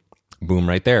do. Boom,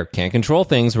 right there. Can't control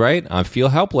things, right? I feel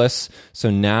helpless. So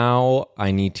now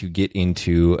I need to get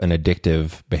into an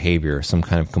addictive behavior, some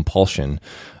kind of compulsion.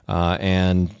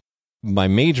 And my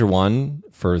major one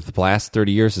for the last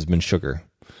 30 years has been sugar.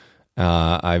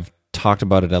 I've talked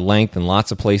about it at length in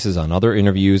lots of places, on other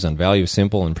interviews, on Value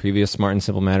Simple and previous Smart and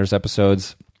Simple Matters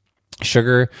episodes.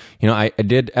 Sugar, I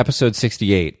did episode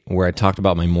 68 where I talked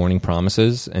about my morning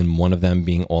promises and one of them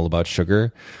being all about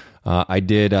sugar. I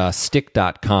did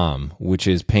stick.com, which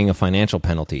is paying a financial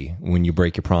penalty when you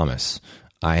break your promise.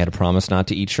 I had a promise not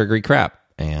to eat sugary crap,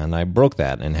 and I broke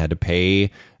that and had to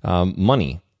pay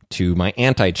money to my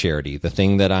anti-charity, the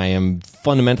thing that I am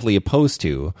fundamentally opposed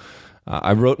to.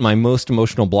 I wrote my most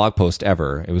emotional blog post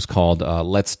ever. It was called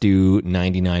Let's Do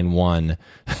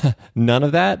 99.1. None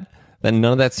of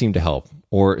that seemed to help,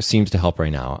 or seems to help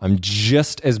right now. I'm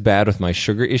just as bad with my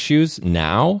sugar issues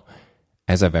now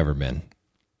as I've ever been.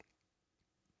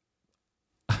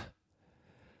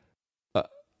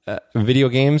 Video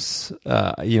games,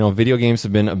 video games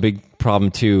have been a big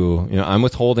problem too. I'm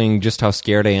withholding just how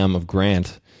scared I am of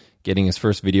Grant getting his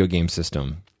first video game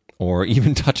system, or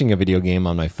even touching a video game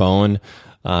on my phone,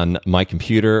 on my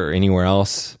computer, or anywhere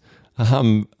else.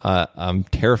 I'm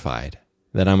terrified.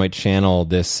 that I might channel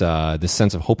this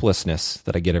sense of hopelessness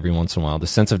that I get every once in a while, the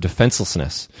sense of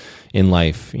defenselessness in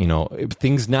life. If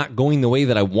things not going the way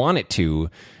that I want it to,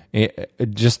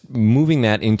 just moving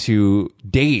that into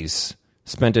days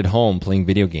spent at home playing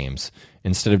video games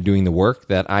instead of doing the work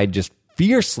that I just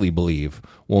fiercely believe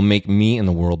will make me and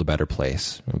the world a better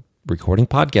place. Recording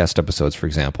podcast episodes, for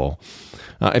example.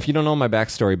 If you don't know my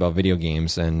backstory about video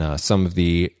games and some of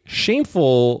the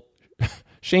shameful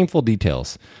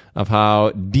details of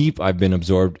how deep I've been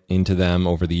absorbed into them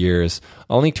over the years,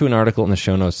 I'll link to an article in the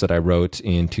show notes that I wrote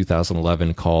in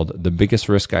 2011 called "The Biggest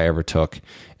Risk I Ever Took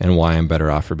and Why I'm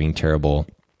Better Off for Being Terrible."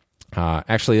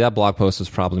 Actually, that blog post was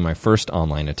probably my first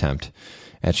online attempt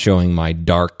at showing my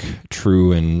dark,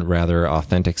 true, and rather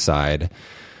authentic side.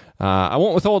 I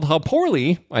won't withhold how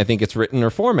poorly I think it's written or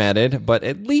formatted, but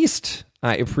at least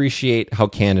I appreciate how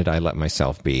candid I let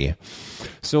myself be.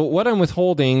 So what I'm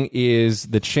withholding is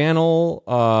the channel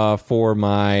for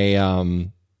my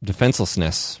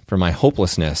defenselessness, for my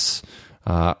hopelessness,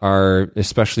 are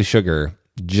especially sugar,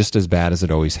 just as bad as it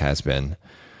always has been.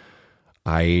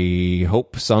 I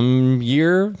hope some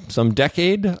year, some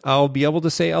decade, I'll be able to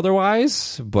say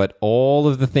otherwise, but all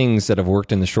of the things that have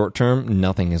worked in the short term,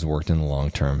 nothing has worked in the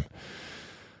long term.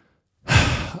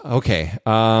 Okay.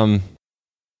 Do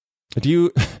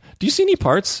you see any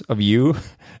parts of you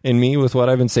in me with what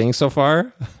I've been saying so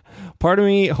far? Part of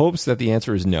me hopes that the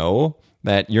answer is no,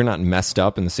 that you're not messed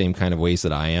up in the same kind of ways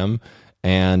that I am.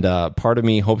 And part of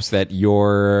me hopes that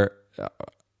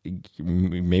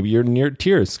maybe you're near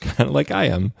tears, kind of like I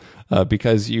am,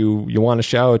 because you want to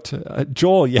shout,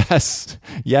 Joel, yes,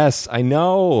 I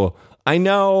know,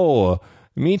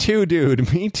 me too,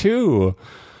 dude, me too.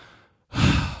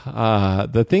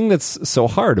 The thing that's so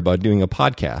hard about doing a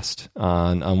podcast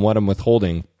on what I'm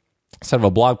withholding instead of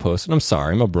a blog post, and I'm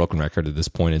sorry, I'm a broken record at this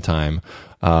point in time,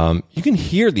 you can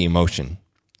hear the emotion.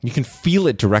 You can feel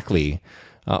it directly.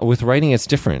 With writing, it's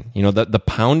different. The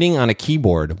pounding on a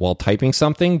keyboard while typing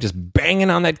something, just banging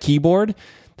on that keyboard,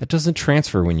 that doesn't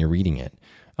transfer when you're reading it.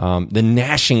 The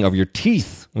gnashing of your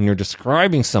teeth when you're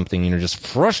describing something and you're just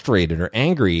frustrated or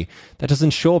angry, that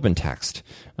doesn't show up in text.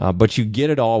 But you get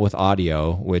it all with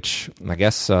audio, which I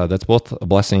guess that's both a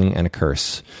blessing and a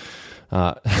curse.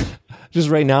 Just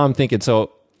right now I'm thinking,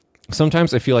 so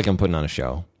sometimes I feel like I'm putting on a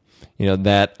show,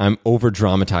 that I'm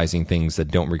over-dramatizing things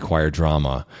that don't require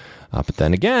drama. But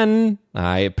then again,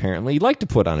 I apparently like to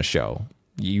put on a show.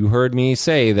 You heard me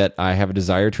say that I have a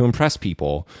desire to impress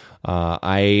people.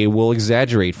 I will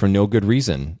exaggerate for no good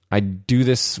reason. I do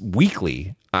this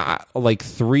weekly. Like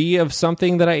 3 of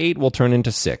something that I ate will turn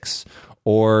into 6.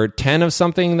 Or 10 of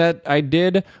something that I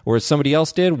did or somebody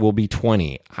else did will be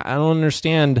 20. I don't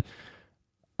understand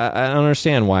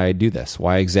why I do this,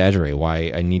 why I exaggerate,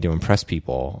 why I need to impress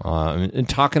people. And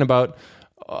talking about,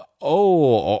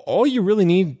 all you really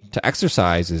need to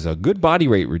exercise is a good body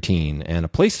weight routine and a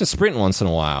place to sprint once in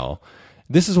a while.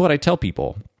 This is what I tell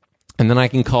people. And then I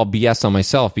can call BS on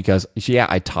myself because, yeah,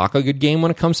 I talk a good game when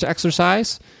it comes to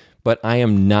exercise, but I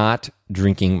am not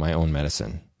drinking my own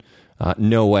medicine.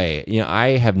 No way.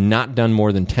 I have not done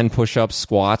more than 10 push-ups,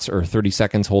 squats, or 30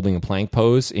 seconds holding a plank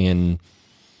pose in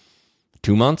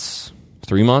 2 months,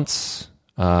 3 months.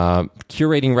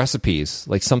 Curating recipes,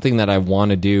 like something that I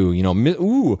want to do.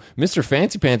 Mr.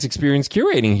 Fancy Pants Experience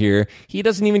curating here. He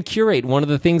doesn't even curate one of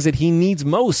the things that he needs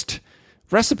most.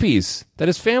 Recipes that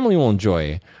his family will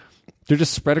enjoy. They're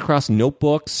just spread across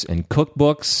notebooks and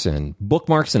cookbooks and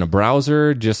bookmarks in a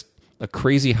browser, just a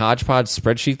crazy hodgepodge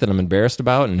spreadsheet that I'm embarrassed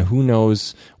about, and who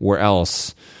knows where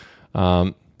else.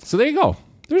 So there you go.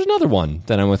 There's another one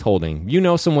that I'm withholding.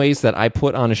 Some ways that I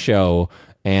put on a show.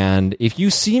 And if you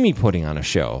see me putting on a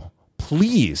show,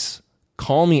 please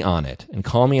call me on it and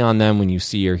call me on them when you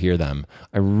see or hear them.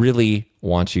 I really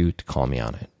want you to call me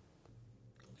on it.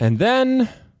 And then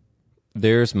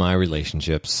there's my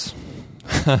relationships.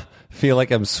 Feel like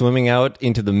I'm swimming out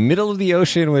into the middle of the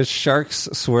ocean with sharks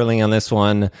swirling on this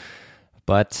one,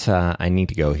 but I need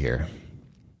to go here.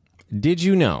 Did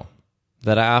you know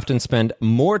that I often spend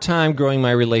more time growing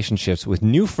my relationships with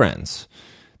new friends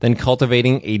than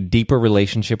cultivating a deeper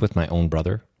relationship with my own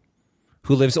brother,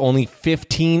 who lives only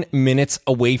 15 minutes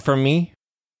away from me?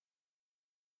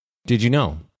 Did you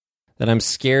know that I'm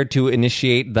scared to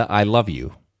initiate the I love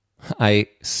you, I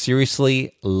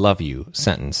seriously love you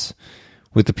sentence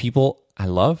with the people I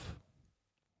love?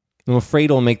 I'm afraid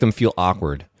it'll make them feel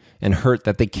awkward and hurt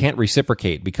that they can't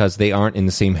reciprocate because they aren't in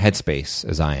the same headspace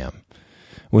as I am.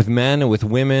 With men and with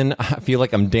women, I feel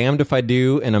like I'm damned if I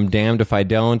do and I'm damned if I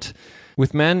don't.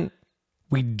 With men,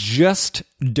 we just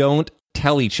don't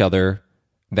tell each other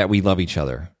that we love each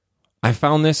other. I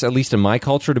found this, at least in my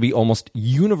culture, to be almost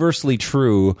universally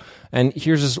true. And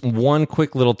here's just one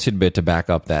quick little tidbit to back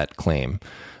up that claim.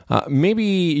 Maybe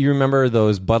you remember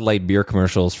those Bud Light beer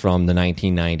commercials from the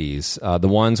 1990s, the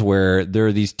ones where there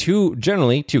are these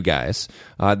generally two guys.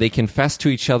 They confess to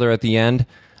each other at the end,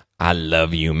 "I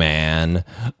love you, man.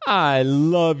 I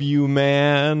love you,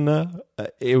 man."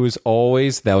 That was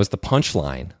the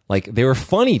punchline. Like, they were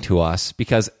funny to us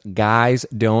because guys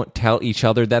don't tell each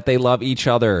other that they love each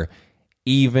other,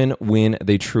 even when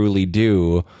they truly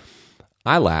do.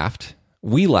 I laughed.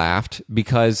 We laughed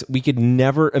because we could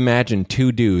never imagine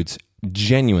two dudes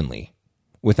genuinely,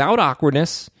 without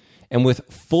awkwardness and with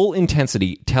full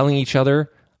intensity, telling each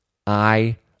other,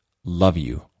 "I love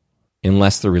you,"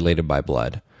 unless they're related by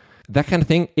blood. That kind of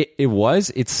thing,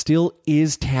 it still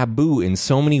is taboo in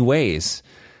so many ways.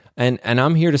 And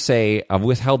I'm here to say I've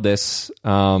withheld this,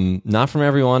 not from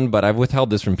everyone, but I've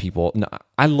withheld this from people. No,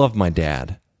 I love my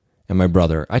dad and my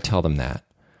brother. I tell them that.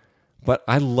 But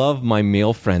I love my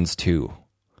male friends too.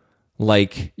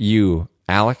 Like you,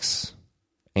 Alex,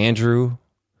 Andrew,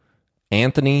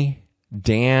 Anthony,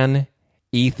 Dan,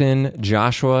 Ethan,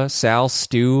 Joshua, Sal,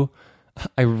 Stu.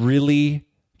 I really,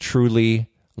 truly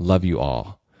love you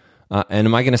all. And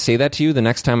am I going to say that to you the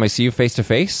next time I see you face to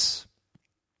face?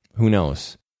 Who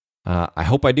knows? I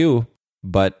hope I do,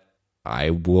 but I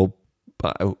will.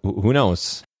 Who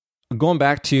knows? Going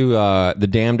back to the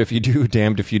damned if you do,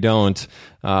 damned if you don't.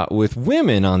 With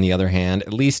women, on the other hand,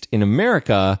 at least in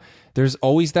America, there's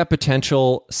always that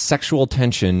potential sexual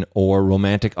tension or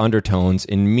romantic undertones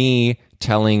in me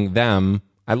telling them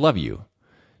I love you.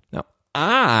 Now,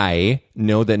 I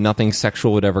know that nothing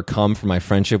sexual would ever come from my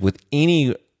friendship with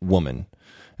any woman.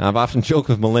 And I've often joked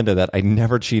with Melinda that I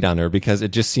never cheat on her because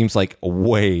it just seems like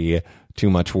way too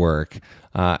much work.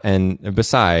 And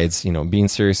besides, being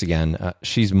serious again,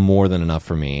 she's more than enough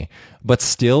for me. But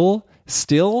still,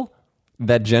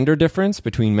 that gender difference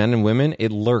between men and women,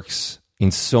 it lurks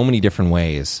in so many different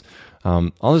ways.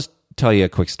 I'll just tell you a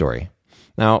quick story.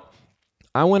 Now,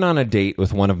 I went on a date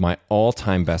with one of my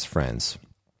all-time best friends,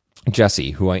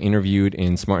 Jesse, who I interviewed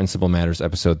in Smart and Simple Matters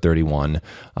episode 31,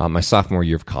 my sophomore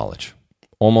year of college.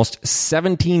 Almost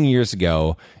 17 years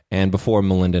ago, and before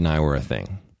Melinda and I were a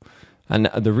thing. And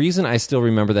the reason I still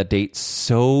remember that date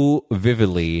so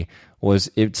vividly was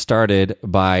it started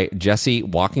by Jesse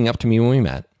walking up to me when we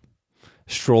met,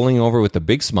 strolling over with a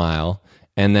big smile,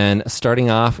 and then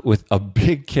starting off with a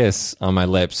big kiss on my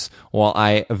lips while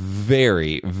I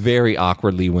very, very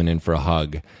awkwardly went in for a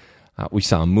hug. We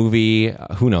saw a movie,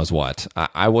 who knows what.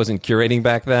 I wasn't curating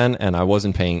back then, and I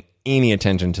wasn't paying any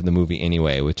attention to the movie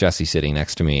anyway, with Jesse sitting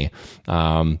next to me.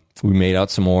 We made out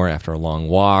some more after a long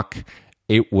walk.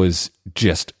 It was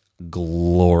just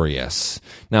glorious.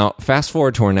 Now, fast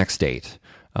forward to our next date,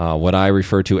 what I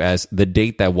refer to as the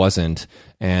date that wasn't,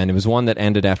 and it was one that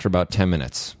ended after about 10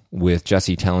 minutes, with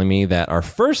Jesse telling me that our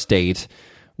first date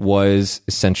was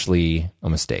essentially a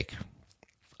mistake.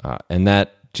 And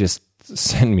that just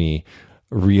sent me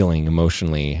reeling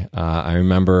emotionally. I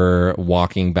remember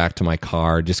walking back to my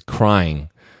car, just crying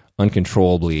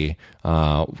uncontrollably,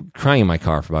 crying in my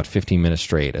car for about 15 minutes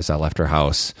straight as I left her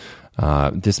house.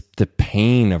 The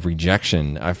pain of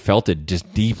rejection, I felt it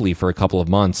just deeply for a couple of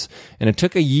months. And it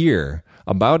took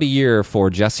about a year for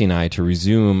Jesse and I to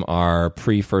resume our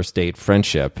pre-first date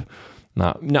friendship.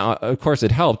 Now, of course,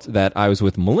 it helped that I was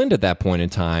with Melinda at that point in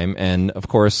time, and of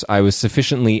course, I was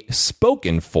sufficiently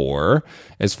spoken for,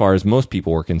 as far as most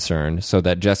people were concerned, so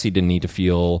that Jesse didn't need to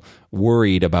feel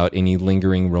worried about any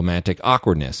lingering romantic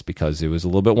awkwardness, because it was a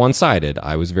little bit one-sided.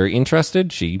 I was very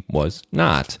interested, she was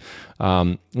not.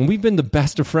 And we've been the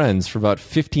best of friends for about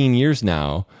 15 years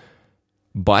now,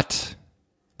 but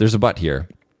there's a but here.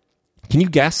 Can you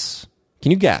guess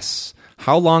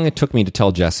how long it took me to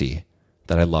tell Jesse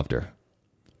that I loved her?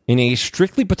 In a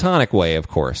strictly platonic way, of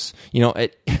course.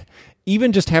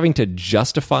 Even just having to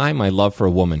justify my love for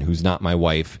a woman who's not my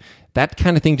wife, that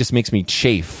kind of thing just makes me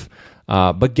chafe.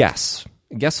 But guess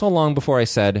how long before I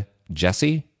said,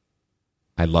 Jesse,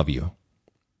 I love you?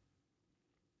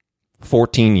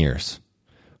 14 years.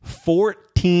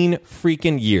 14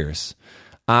 freaking years.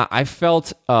 I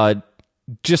felt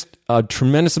just a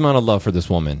tremendous amount of love for this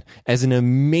woman as an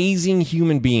amazing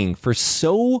human being for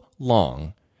so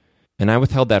long. And I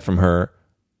withheld that from her.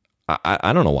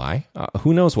 I don't know why.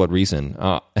 Who knows what reason?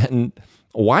 And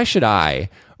why should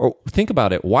I, or think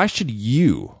about it, why should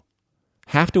you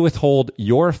have to withhold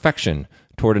your affection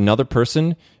toward another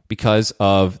person because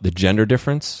of the gender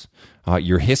difference,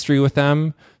 your history with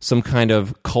them, some kind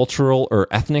of cultural or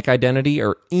ethnic identity,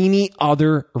 or any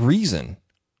other reason?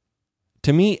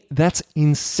 To me, that's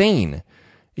insane.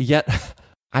 Yet,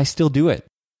 I still do it.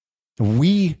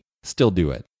 We still do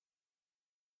it.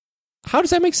 How does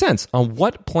that make sense? On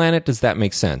what planet does that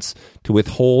make sense to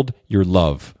withhold your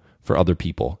love for other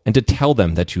people and to tell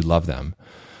them that you love them?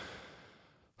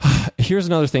 Here's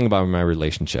another thing about my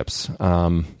relationships.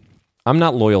 I'm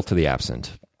not loyal to the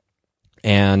absent.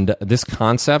 And this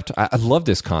concept, I love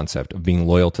this concept of being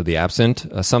loyal to the absent,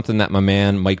 something that my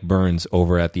man Mike Burns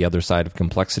over at The Other Side of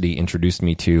Complexity introduced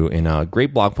me to in a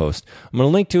great blog post. I'm going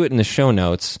to link to it in the show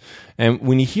notes. And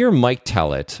when you hear Mike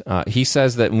tell it, he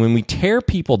says that when we tear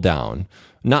people down,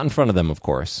 not in front of them, of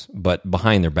course, but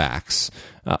behind their backs,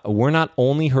 we're not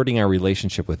only hurting our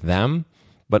relationship with them,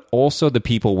 but also the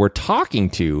people we're talking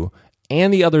to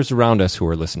and the others around us who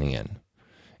are listening in.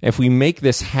 If we make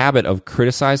this habit of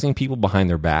criticizing people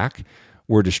behind their back,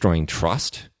 we're destroying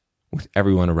trust with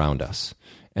everyone around us.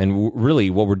 And really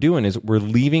what we're doing is we're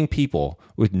leaving people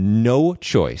with no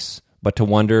choice but to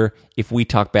wonder if we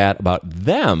talk bad about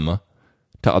them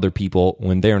to other people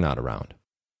when they're not around.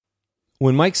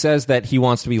 When Mike says that he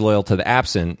wants to be loyal to the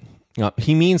absent,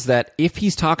 he means that if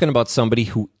he's talking about somebody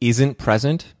who isn't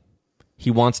present,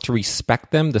 he wants to respect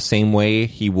them the same way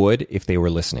he would if they were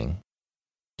listening.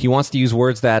 He wants to use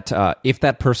words that if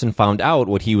that person found out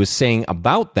what he was saying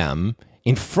about them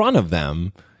in front of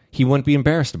them, he wouldn't be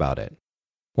embarrassed about it.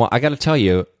 Well, I got to tell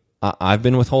you, I've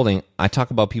been withholding. I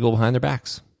talk about people behind their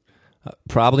backs.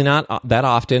 Probably not that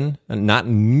often, not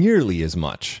nearly as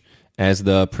much as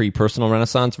the pre-personal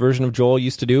Renaissance version of Joel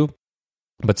used to do,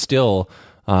 but still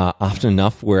often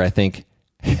enough where I think,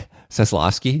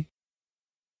 Seslowski,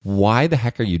 why the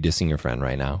heck are you dissing your friend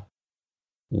right now?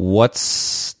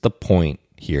 What's the point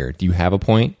here? Do you have a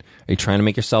point? Are you trying to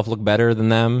make yourself look better than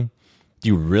them? Do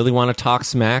you really want to talk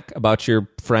smack about your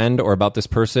friend or about this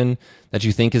person that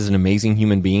you think is an amazing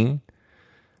human being?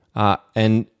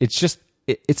 And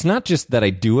it's not just that I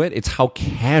do it, it's how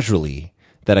casually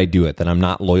that I do it, that I'm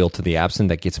not loyal to the absent,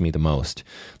 that gets me the most.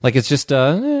 Like it's just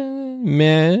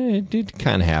man, it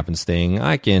kind of happens thing.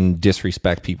 I can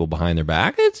disrespect people behind their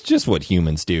back. It's just what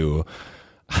humans do.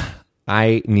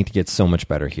 I need to get so much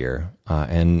better here.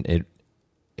 And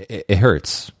it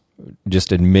hurts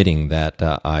just admitting that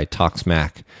I talk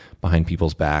smack behind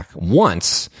people's back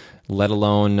once, let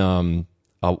alone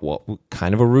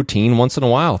kind of a routine once in a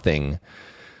while thing.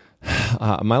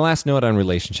 My last note on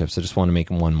relationships, I just want to make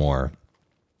one more.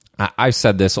 I've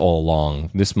said this all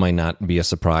along. This might not be a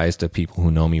surprise to people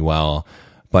who know me well,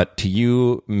 but to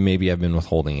you, maybe I've been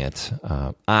withholding it.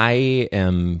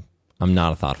 I'm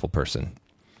not a thoughtful person.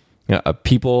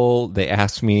 People, they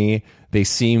ask me, they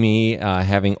see me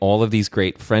having all of these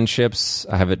great friendships.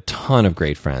 I have a ton of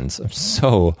great friends. I'm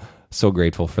so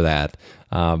grateful for that.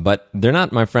 But they're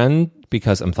not my friend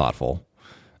because I'm thoughtful.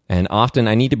 And often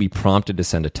I need to be prompted to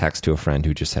send a text to a friend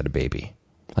who just had a baby.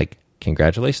 Like,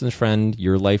 congratulations, friend.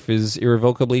 Your life is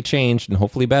irrevocably changed and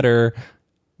hopefully better.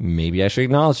 Maybe I should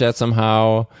acknowledge that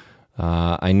somehow.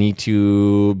 I need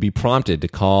to be prompted to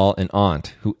call an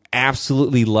aunt who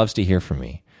absolutely loves to hear from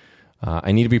me.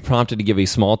 I need to be prompted to give a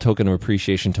small token of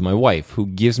appreciation to my wife, who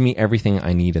gives me everything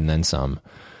I need and then some.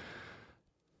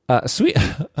 Sweet,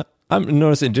 I'm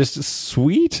noticing just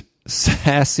sweet,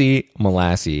 sassy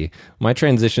Molassy. My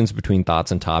transitions between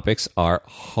thoughts and topics are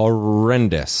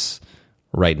horrendous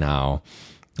right now.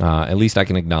 At least I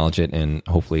can acknowledge it, and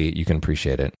hopefully you can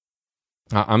appreciate it.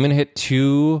 I'm going to hit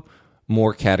two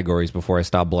more categories before I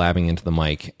stop blabbing into the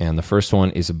mic, and the first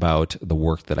one is about the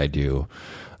work that I do.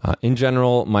 In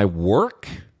general, my work,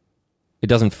 it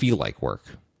doesn't feel like work.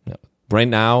 Right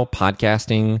now,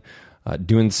 podcasting,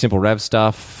 doing the Simple Rev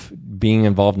stuff, being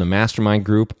involved in a mastermind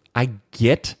group, I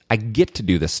get to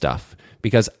do this stuff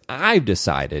because I've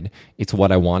decided it's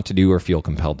what I want to do or feel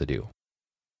compelled to do.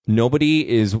 Nobody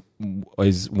is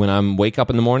when I'm wake up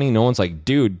in the morning, no one's like,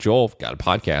 dude, Joel, got a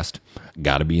podcast,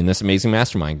 got to be in this amazing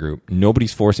mastermind group.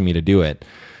 Nobody's forcing me to do it.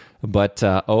 But,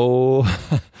 do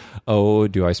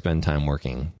I spend time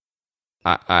working?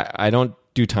 I don't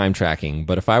do time tracking,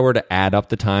 but if I were to add up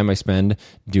the time I spend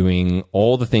doing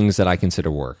all the things that I consider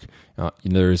work,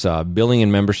 there's billing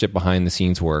and membership behind the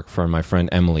scenes work for my friend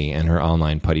Emily and her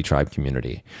online Putty Tribe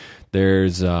community.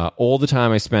 There's all the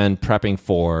time I spend prepping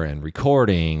for and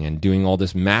recording and doing all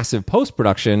this massive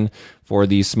post-production for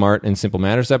the Smart and Simple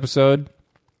Matters episode.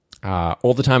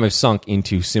 All the time I've sunk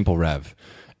into Simple Rev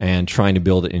and trying to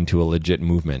build it into a legit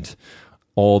movement.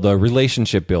 All the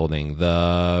relationship building,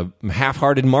 the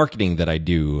half-hearted marketing that I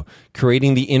do,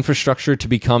 creating the infrastructure to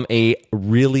become a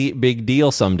really big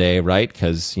deal someday, right?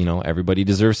 Because, everybody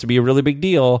deserves to be a really big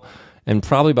deal, and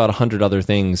probably about 100 other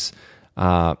things.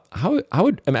 I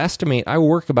would estimate I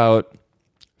work about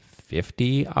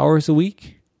 50 hours a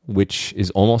week, which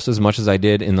is almost as much as I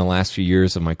did in the last few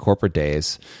years of my corporate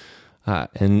days.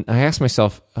 And I asked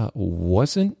myself,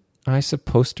 wasn't I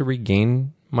supposed to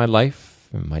regain my life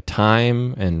and my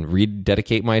time and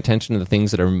rededicate my attention to the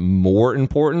things that are more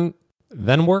important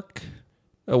than work?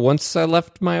 Once I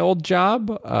left my old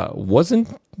job, wasn't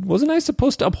I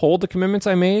supposed to uphold the commitments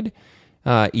I made,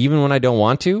 even when I don't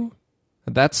want to?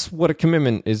 That's what a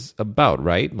commitment is about,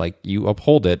 right? Like, you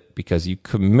uphold it because you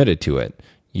committed to it.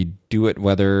 You do it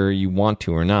whether you want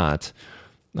to or not.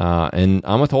 And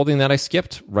I'm withholding that I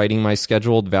skipped writing my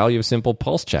scheduled value of simple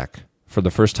pulse check for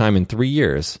the first time in 3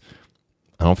 years.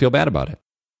 I don't feel bad about it.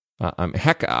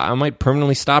 Heck, I might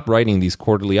permanently stop writing these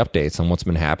quarterly updates on what's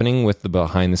been happening with the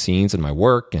behind the scenes in my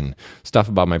work and stuff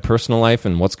about my personal life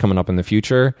and what's coming up in the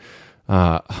future.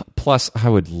 Plus, I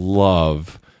would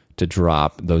love to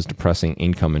drop those depressing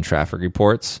income and traffic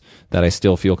reports that I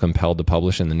still feel compelled to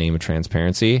publish in the name of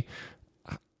transparency.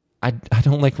 I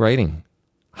don't like writing.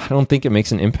 I don't think it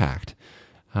makes an impact.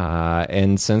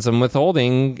 And since I'm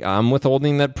withholding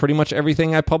that pretty much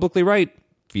everything I publicly write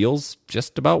feels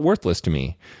just about worthless to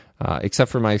me. Except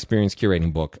for my experience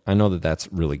curating book. I know that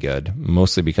that's really good,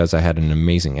 mostly because I had an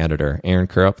amazing editor, Aaron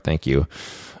Kurup. Thank you.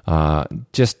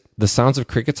 Just the sounds of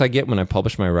crickets I get when I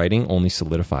publish my writing only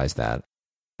solidifies that.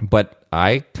 But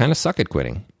I kind of suck at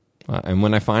quitting. And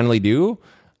when I finally do,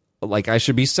 like, I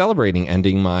should be celebrating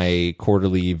ending my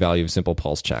quarterly value of simple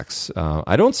pulse checks.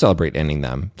 I don't celebrate ending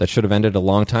them. That should have ended a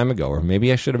long time ago, or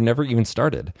maybe I should have never even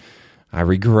started. I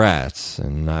regret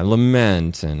and I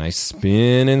lament and I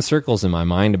spin in circles in my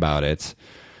mind about it.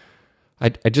 I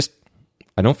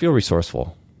don't feel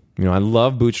resourceful. I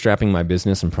love bootstrapping my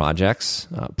business and projects,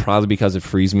 probably because it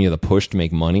frees me of the push to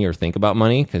make money or think about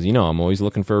money, because, I'm always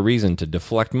looking for a reason to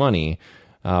deflect money.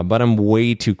 But I'm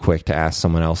way too quick to ask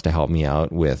someone else to help me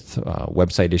out with a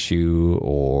website issue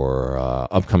or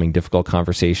upcoming difficult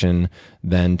conversation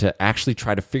than to actually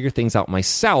try to figure things out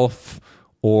myself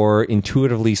or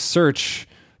intuitively search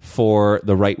for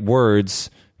the right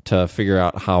words to figure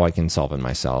out how I can solve it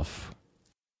myself.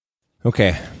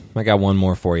 Okay, I got one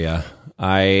more for you.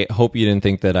 I hope you didn't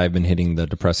think that I've been hitting the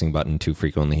depressing button too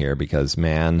frequently here, because,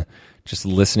 man, just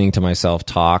listening to myself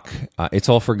talk, it's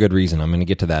all for good reason. I'm going to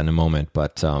get to that in a moment.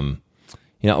 But,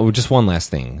 just one last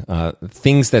thing.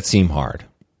 Things that seem hard.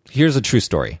 Here's a true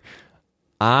story.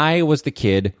 I was the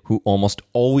kid who almost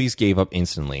always gave up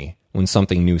instantly when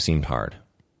something new seemed hard.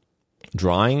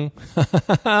 Drawing?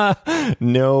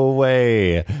 No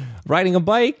way. Riding a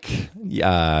bike?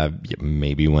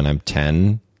 Maybe when I'm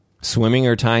 10. Swimming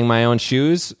or tying my own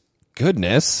shoes?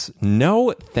 Goodness,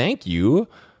 no thank you.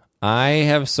 I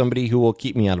have somebody who will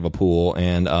keep me out of a pool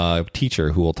and a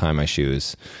teacher who will tie my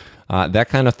shoes. That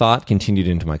kind of thought continued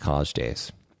into my college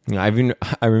days. I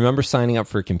remember signing up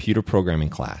for a computer programming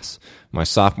class my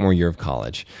sophomore year of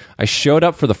college. I showed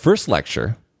up for the first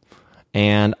lecture,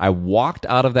 and I walked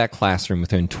out of that classroom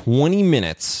within 20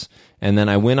 minutes, and then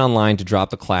I went online to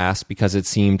drop the class because it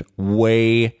seemed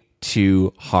way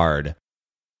too hard.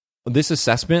 This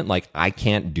assessment, I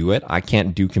can't do it. I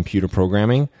can't do computer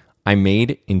programming. I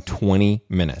made in 20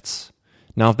 minutes.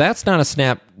 Now, if that's not a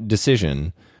snap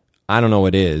decision, I don't know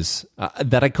what is.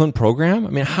 That I couldn't program?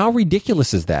 I mean, how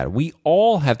ridiculous is that? We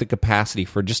all have the capacity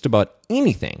for just about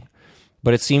anything.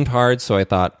 But it seemed hard, so I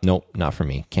thought, nope, not for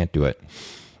me. Can't do it.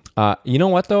 You know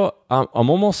what, though? I'm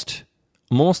almost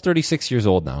 36 years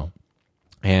old now.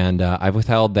 And I've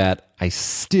withheld that I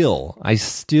still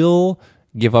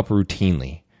give up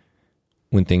routinely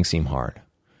when things seem hard,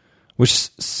 which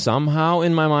somehow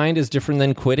in my mind is different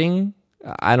than quitting.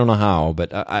 I don't know how,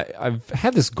 but I've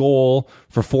had this goal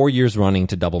for 4 years running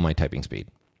to double my typing speed.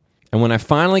 And when I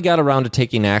finally got around to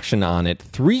taking action on it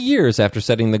 3 years after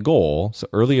setting the goal, so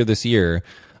earlier this year,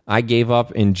 I gave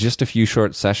up in just a few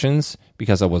short sessions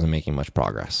because I wasn't making much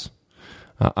progress.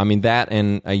 That,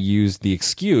 and I used the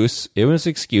excuse, it was an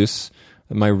excuse,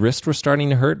 that my wrists were starting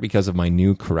to hurt because of my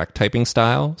new correct typing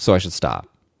style, so I should stop,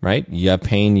 right? You have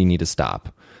pain, you need to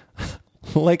stop.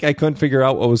 I couldn't figure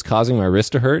out what was causing my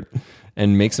wrist to hurt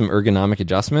and make some ergonomic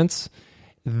adjustments.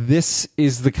 This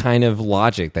is the kind of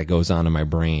logic that goes on in my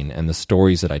brain and the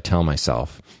stories that I tell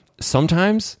myself.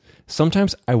 Sometimes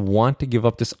I want to give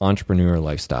up this entrepreneur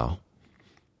lifestyle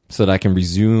so that I can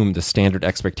resume the standard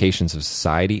expectations of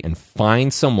society and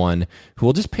find someone who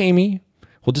will just pay me,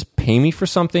 for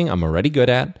something I'm already good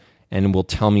at, and will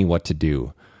tell me what to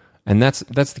do. And that's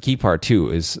the key part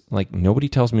too, is nobody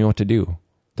tells me what to do.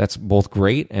 That's both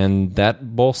great and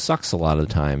that both sucks a lot of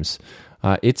the times.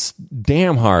 It's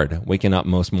damn hard waking up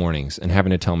most mornings and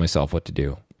having to tell myself what to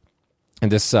do.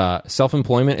 And this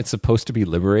self-employment, it's supposed to be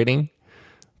liberating,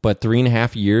 but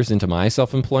 3.5 years into my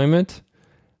self-employment,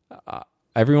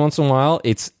 every once in a while,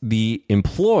 it's the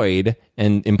employed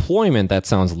and employment that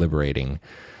sounds liberating.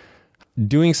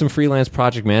 Doing some freelance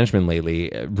project management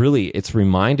lately, really, it's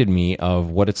reminded me of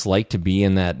what it's like to be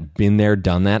in that been there,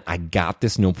 done that, I got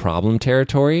this, no problem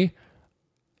territory.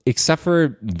 Except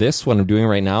for this, what I'm doing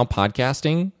right now,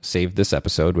 podcasting, save this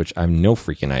episode, which I have no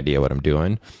freaking idea what I'm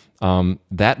doing.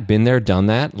 That been there, done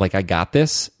that, like I got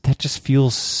this, that just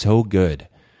feels so good.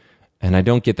 And I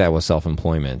don't get that with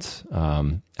self-employment.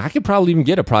 I could probably even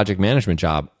get a project management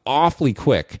job awfully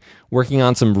quick, working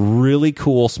on some really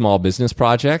cool small business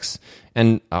projects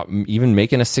and even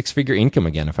making a 6-figure income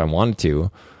again if I wanted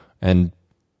to. And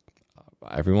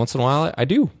every once in a while, I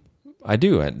do.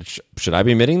 And should I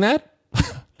be admitting that?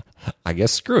 I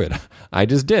guess screw it. I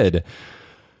just did.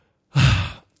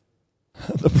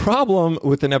 The problem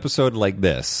with an episode like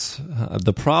this,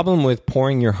 the problem with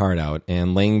pouring your heart out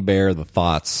and laying bare the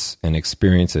thoughts and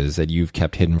experiences that you've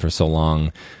kept hidden for so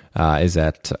long, is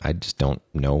that I just don't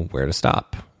know where to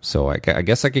stop. So I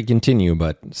guess I could continue,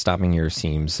 but stopping here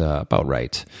seems about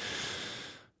right.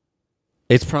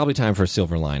 It's probably time for a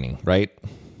silver lining, right?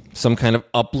 Some kind of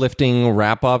uplifting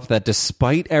wrap-up that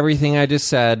despite everything I just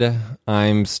said,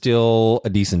 I'm still a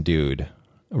decent dude,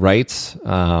 right?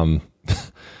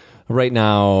 Right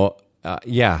now,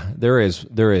 there is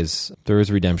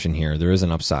redemption here. There is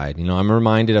an upside. I'm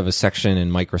reminded of a section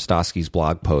in Mike Rostowski's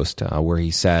blog post where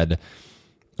he said,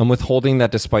 I'm withholding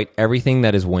that despite everything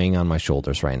that is weighing on my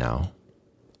shoulders right now,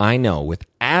 I know with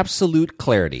absolute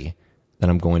clarity that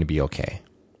I'm going to be okay.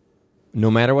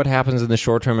 No matter what happens in the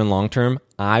short term and long term,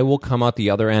 I will come out the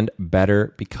other end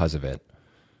better because of it.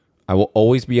 I will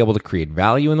always be able to create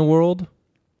value in the world.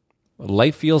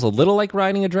 Life feels a little like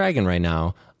riding a dragon right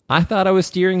now. I thought I was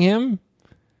steering him,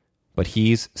 but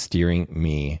he's steering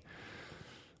me.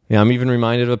 I'm even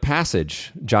reminded of a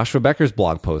passage, Joshua Becker's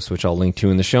blog post, which I'll link to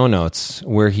in the show notes,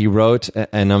 where he wrote,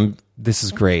 and this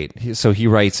is great. So he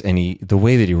writes, and the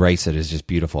way that he writes it is just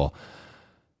beautiful.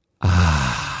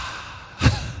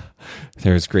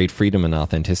 There's great freedom and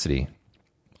authenticity.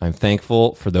 I'm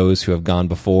thankful for those who have gone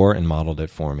before and modeled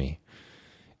it for me.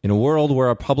 In a world where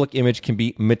our public image can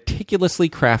be meticulously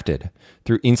crafted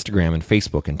through Instagram and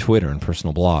Facebook and Twitter and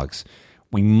personal blogs,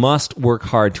 we must work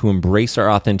hard to embrace our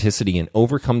authenticity and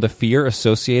overcome the fear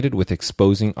associated with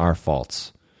exposing our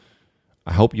faults.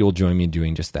 I hope you'll join me in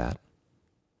doing just that.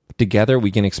 Together,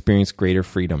 we can experience greater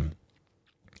freedom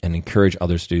and encourage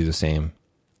others to do the same.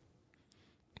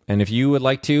 And if you would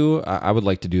like to, I would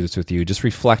like to do this with you. Just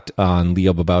reflect on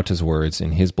Leo Babauta's words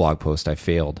in his blog post, I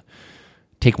Failed.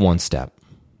 Take one step.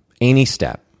 Any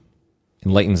step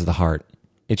enlightens the heart.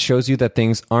 It shows you that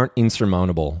things aren't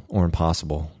insurmountable or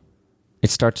impossible. It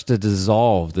starts to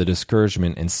dissolve the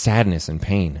discouragement and sadness and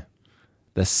pain.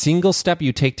 The single step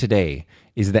you take today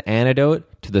is the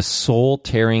antidote to the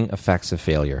soul-tearing effects of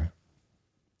failure.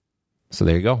 So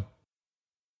there you go.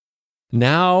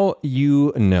 Now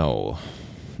you know.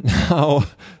 Now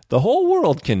the whole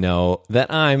world can know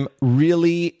that I'm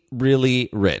really, really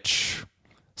rich.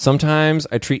 Sometimes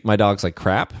I treat my dogs like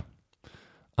crap.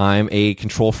 I'm a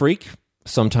control freak.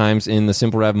 Sometimes in the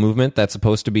Simple Rev movement, that's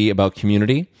supposed to be about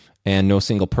community and no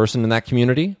single person in that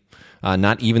community,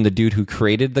 not even the dude who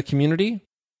created the community.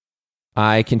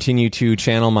 I continue to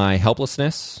channel my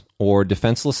helplessness or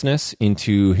defenselessness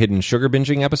into hidden sugar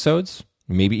binging episodes,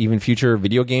 maybe even future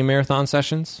video game marathon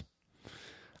sessions.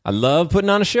 I love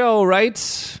putting on a show,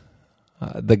 right?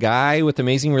 The guy with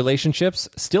amazing relationships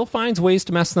still finds ways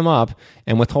to mess them up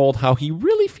and withhold how he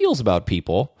really feels about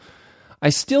people. I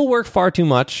still work far too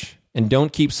much and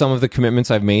don't keep some of the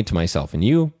commitments I've made to myself and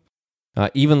you.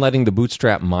 Even letting the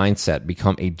bootstrap mindset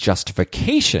become a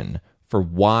justification for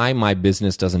why my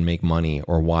business doesn't make money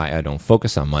or why I don't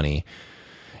focus on money.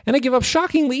 And I give up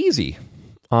shockingly easy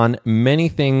on many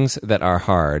things that are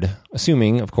hard,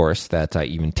 assuming, of course, that I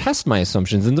even test my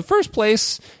assumptions in the first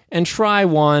place and try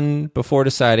one before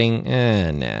deciding,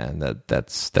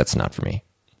 that's not for me.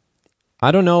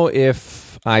 I don't know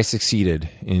if I succeeded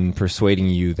in persuading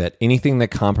you that anything that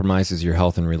compromises your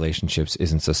health and relationships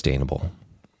isn't sustainable.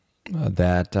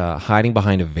 That hiding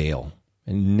behind a veil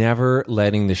and never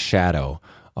letting the shadow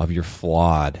of your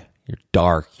flawed, your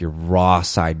dark, your raw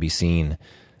side be seen,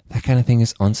 that kind of thing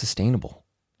is unsustainable.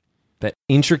 That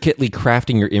intricately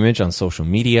crafting your image on social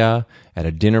media, at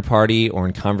a dinner party, or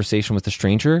in conversation with a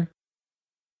stranger,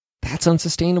 that's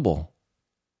unsustainable.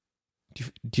 Do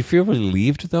you feel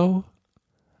relieved, though?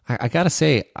 I gotta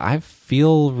say, I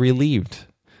feel relieved.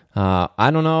 I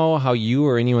don't know how you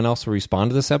or anyone else will respond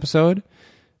to this episode,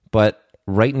 but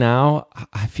right now,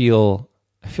 I feel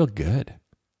good.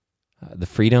 The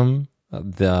freedom,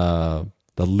 the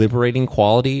liberating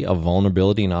quality of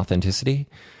vulnerability and authenticity.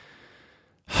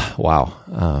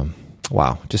 Wow.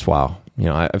 Wow. Just wow.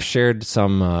 I've shared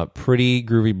some pretty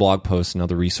groovy blog posts and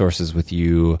other resources with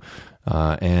you,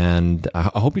 and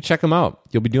I hope you check them out.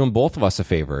 You'll be doing both of us a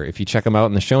favor if you check them out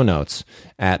in the show notes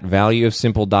at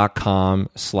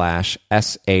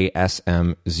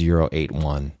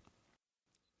valueofsimple.com/SASM081.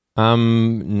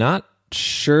 I'm not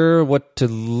sure what to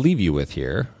leave you with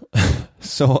here,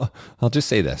 so I'll just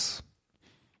say this.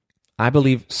 I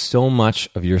believe so much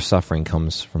of your suffering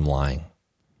comes from lying.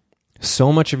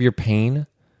 So much of your pain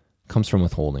comes from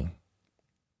withholding.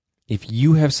 If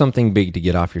you have something big to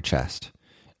get off your chest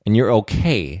and you're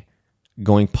okay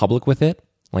going public with it,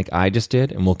 like I just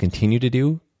did and will continue to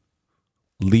do,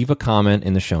 leave a comment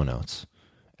in the show notes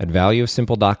at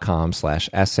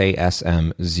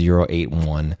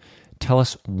valueofsimple.com/SASM081. Tell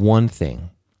us one thing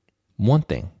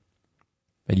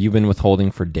that you've been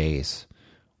withholding for days,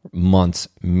 months,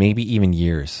 maybe even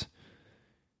years.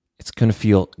 It's going to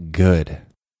feel good.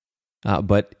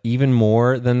 But even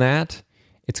more than that,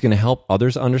 it's going to help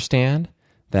others understand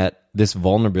that this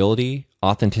vulnerability,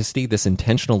 authenticity, this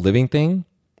intentional living thing,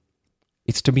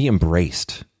 it's to be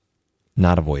embraced,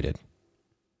 not avoided.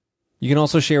 You can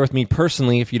also share with me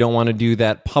personally if you don't want to do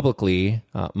that publicly.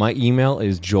 My email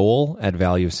is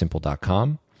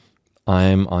joel@valueofsimple.com.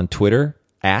 I'm on Twitter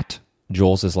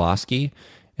 @JoelZaslowski.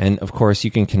 And of course,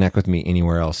 you can connect with me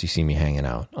anywhere else you see me hanging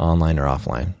out, online or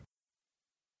offline.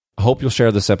 I hope you'll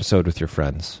share this episode with your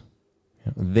friends.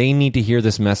 They need to hear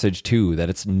this message too, that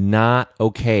it's not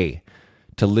okay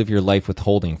to live your life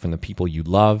withholding from the people you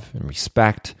love and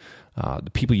respect, the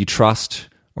people you trust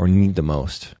or need the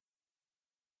most.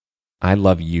 I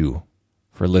love you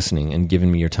for listening and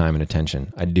giving me your time and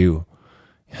attention. I do.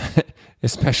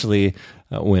 Especially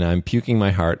when I'm puking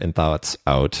my heart and thoughts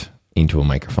out into a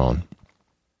microphone.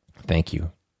 Thank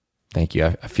you. Thank you.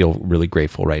 I feel really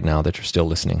grateful right now that you're still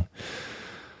listening.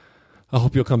 I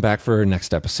hope you'll come back for our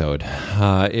next episode.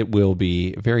 It will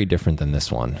be very different than this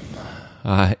one.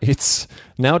 It's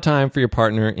now time for your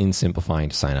partner in simplifying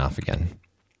to sign off again.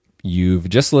 You've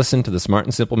just listened to the Smart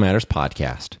and Simple Matters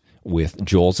podcast with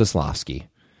Joel Zaslowski,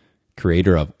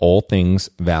 creator of All Things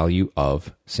Value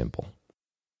of Simple.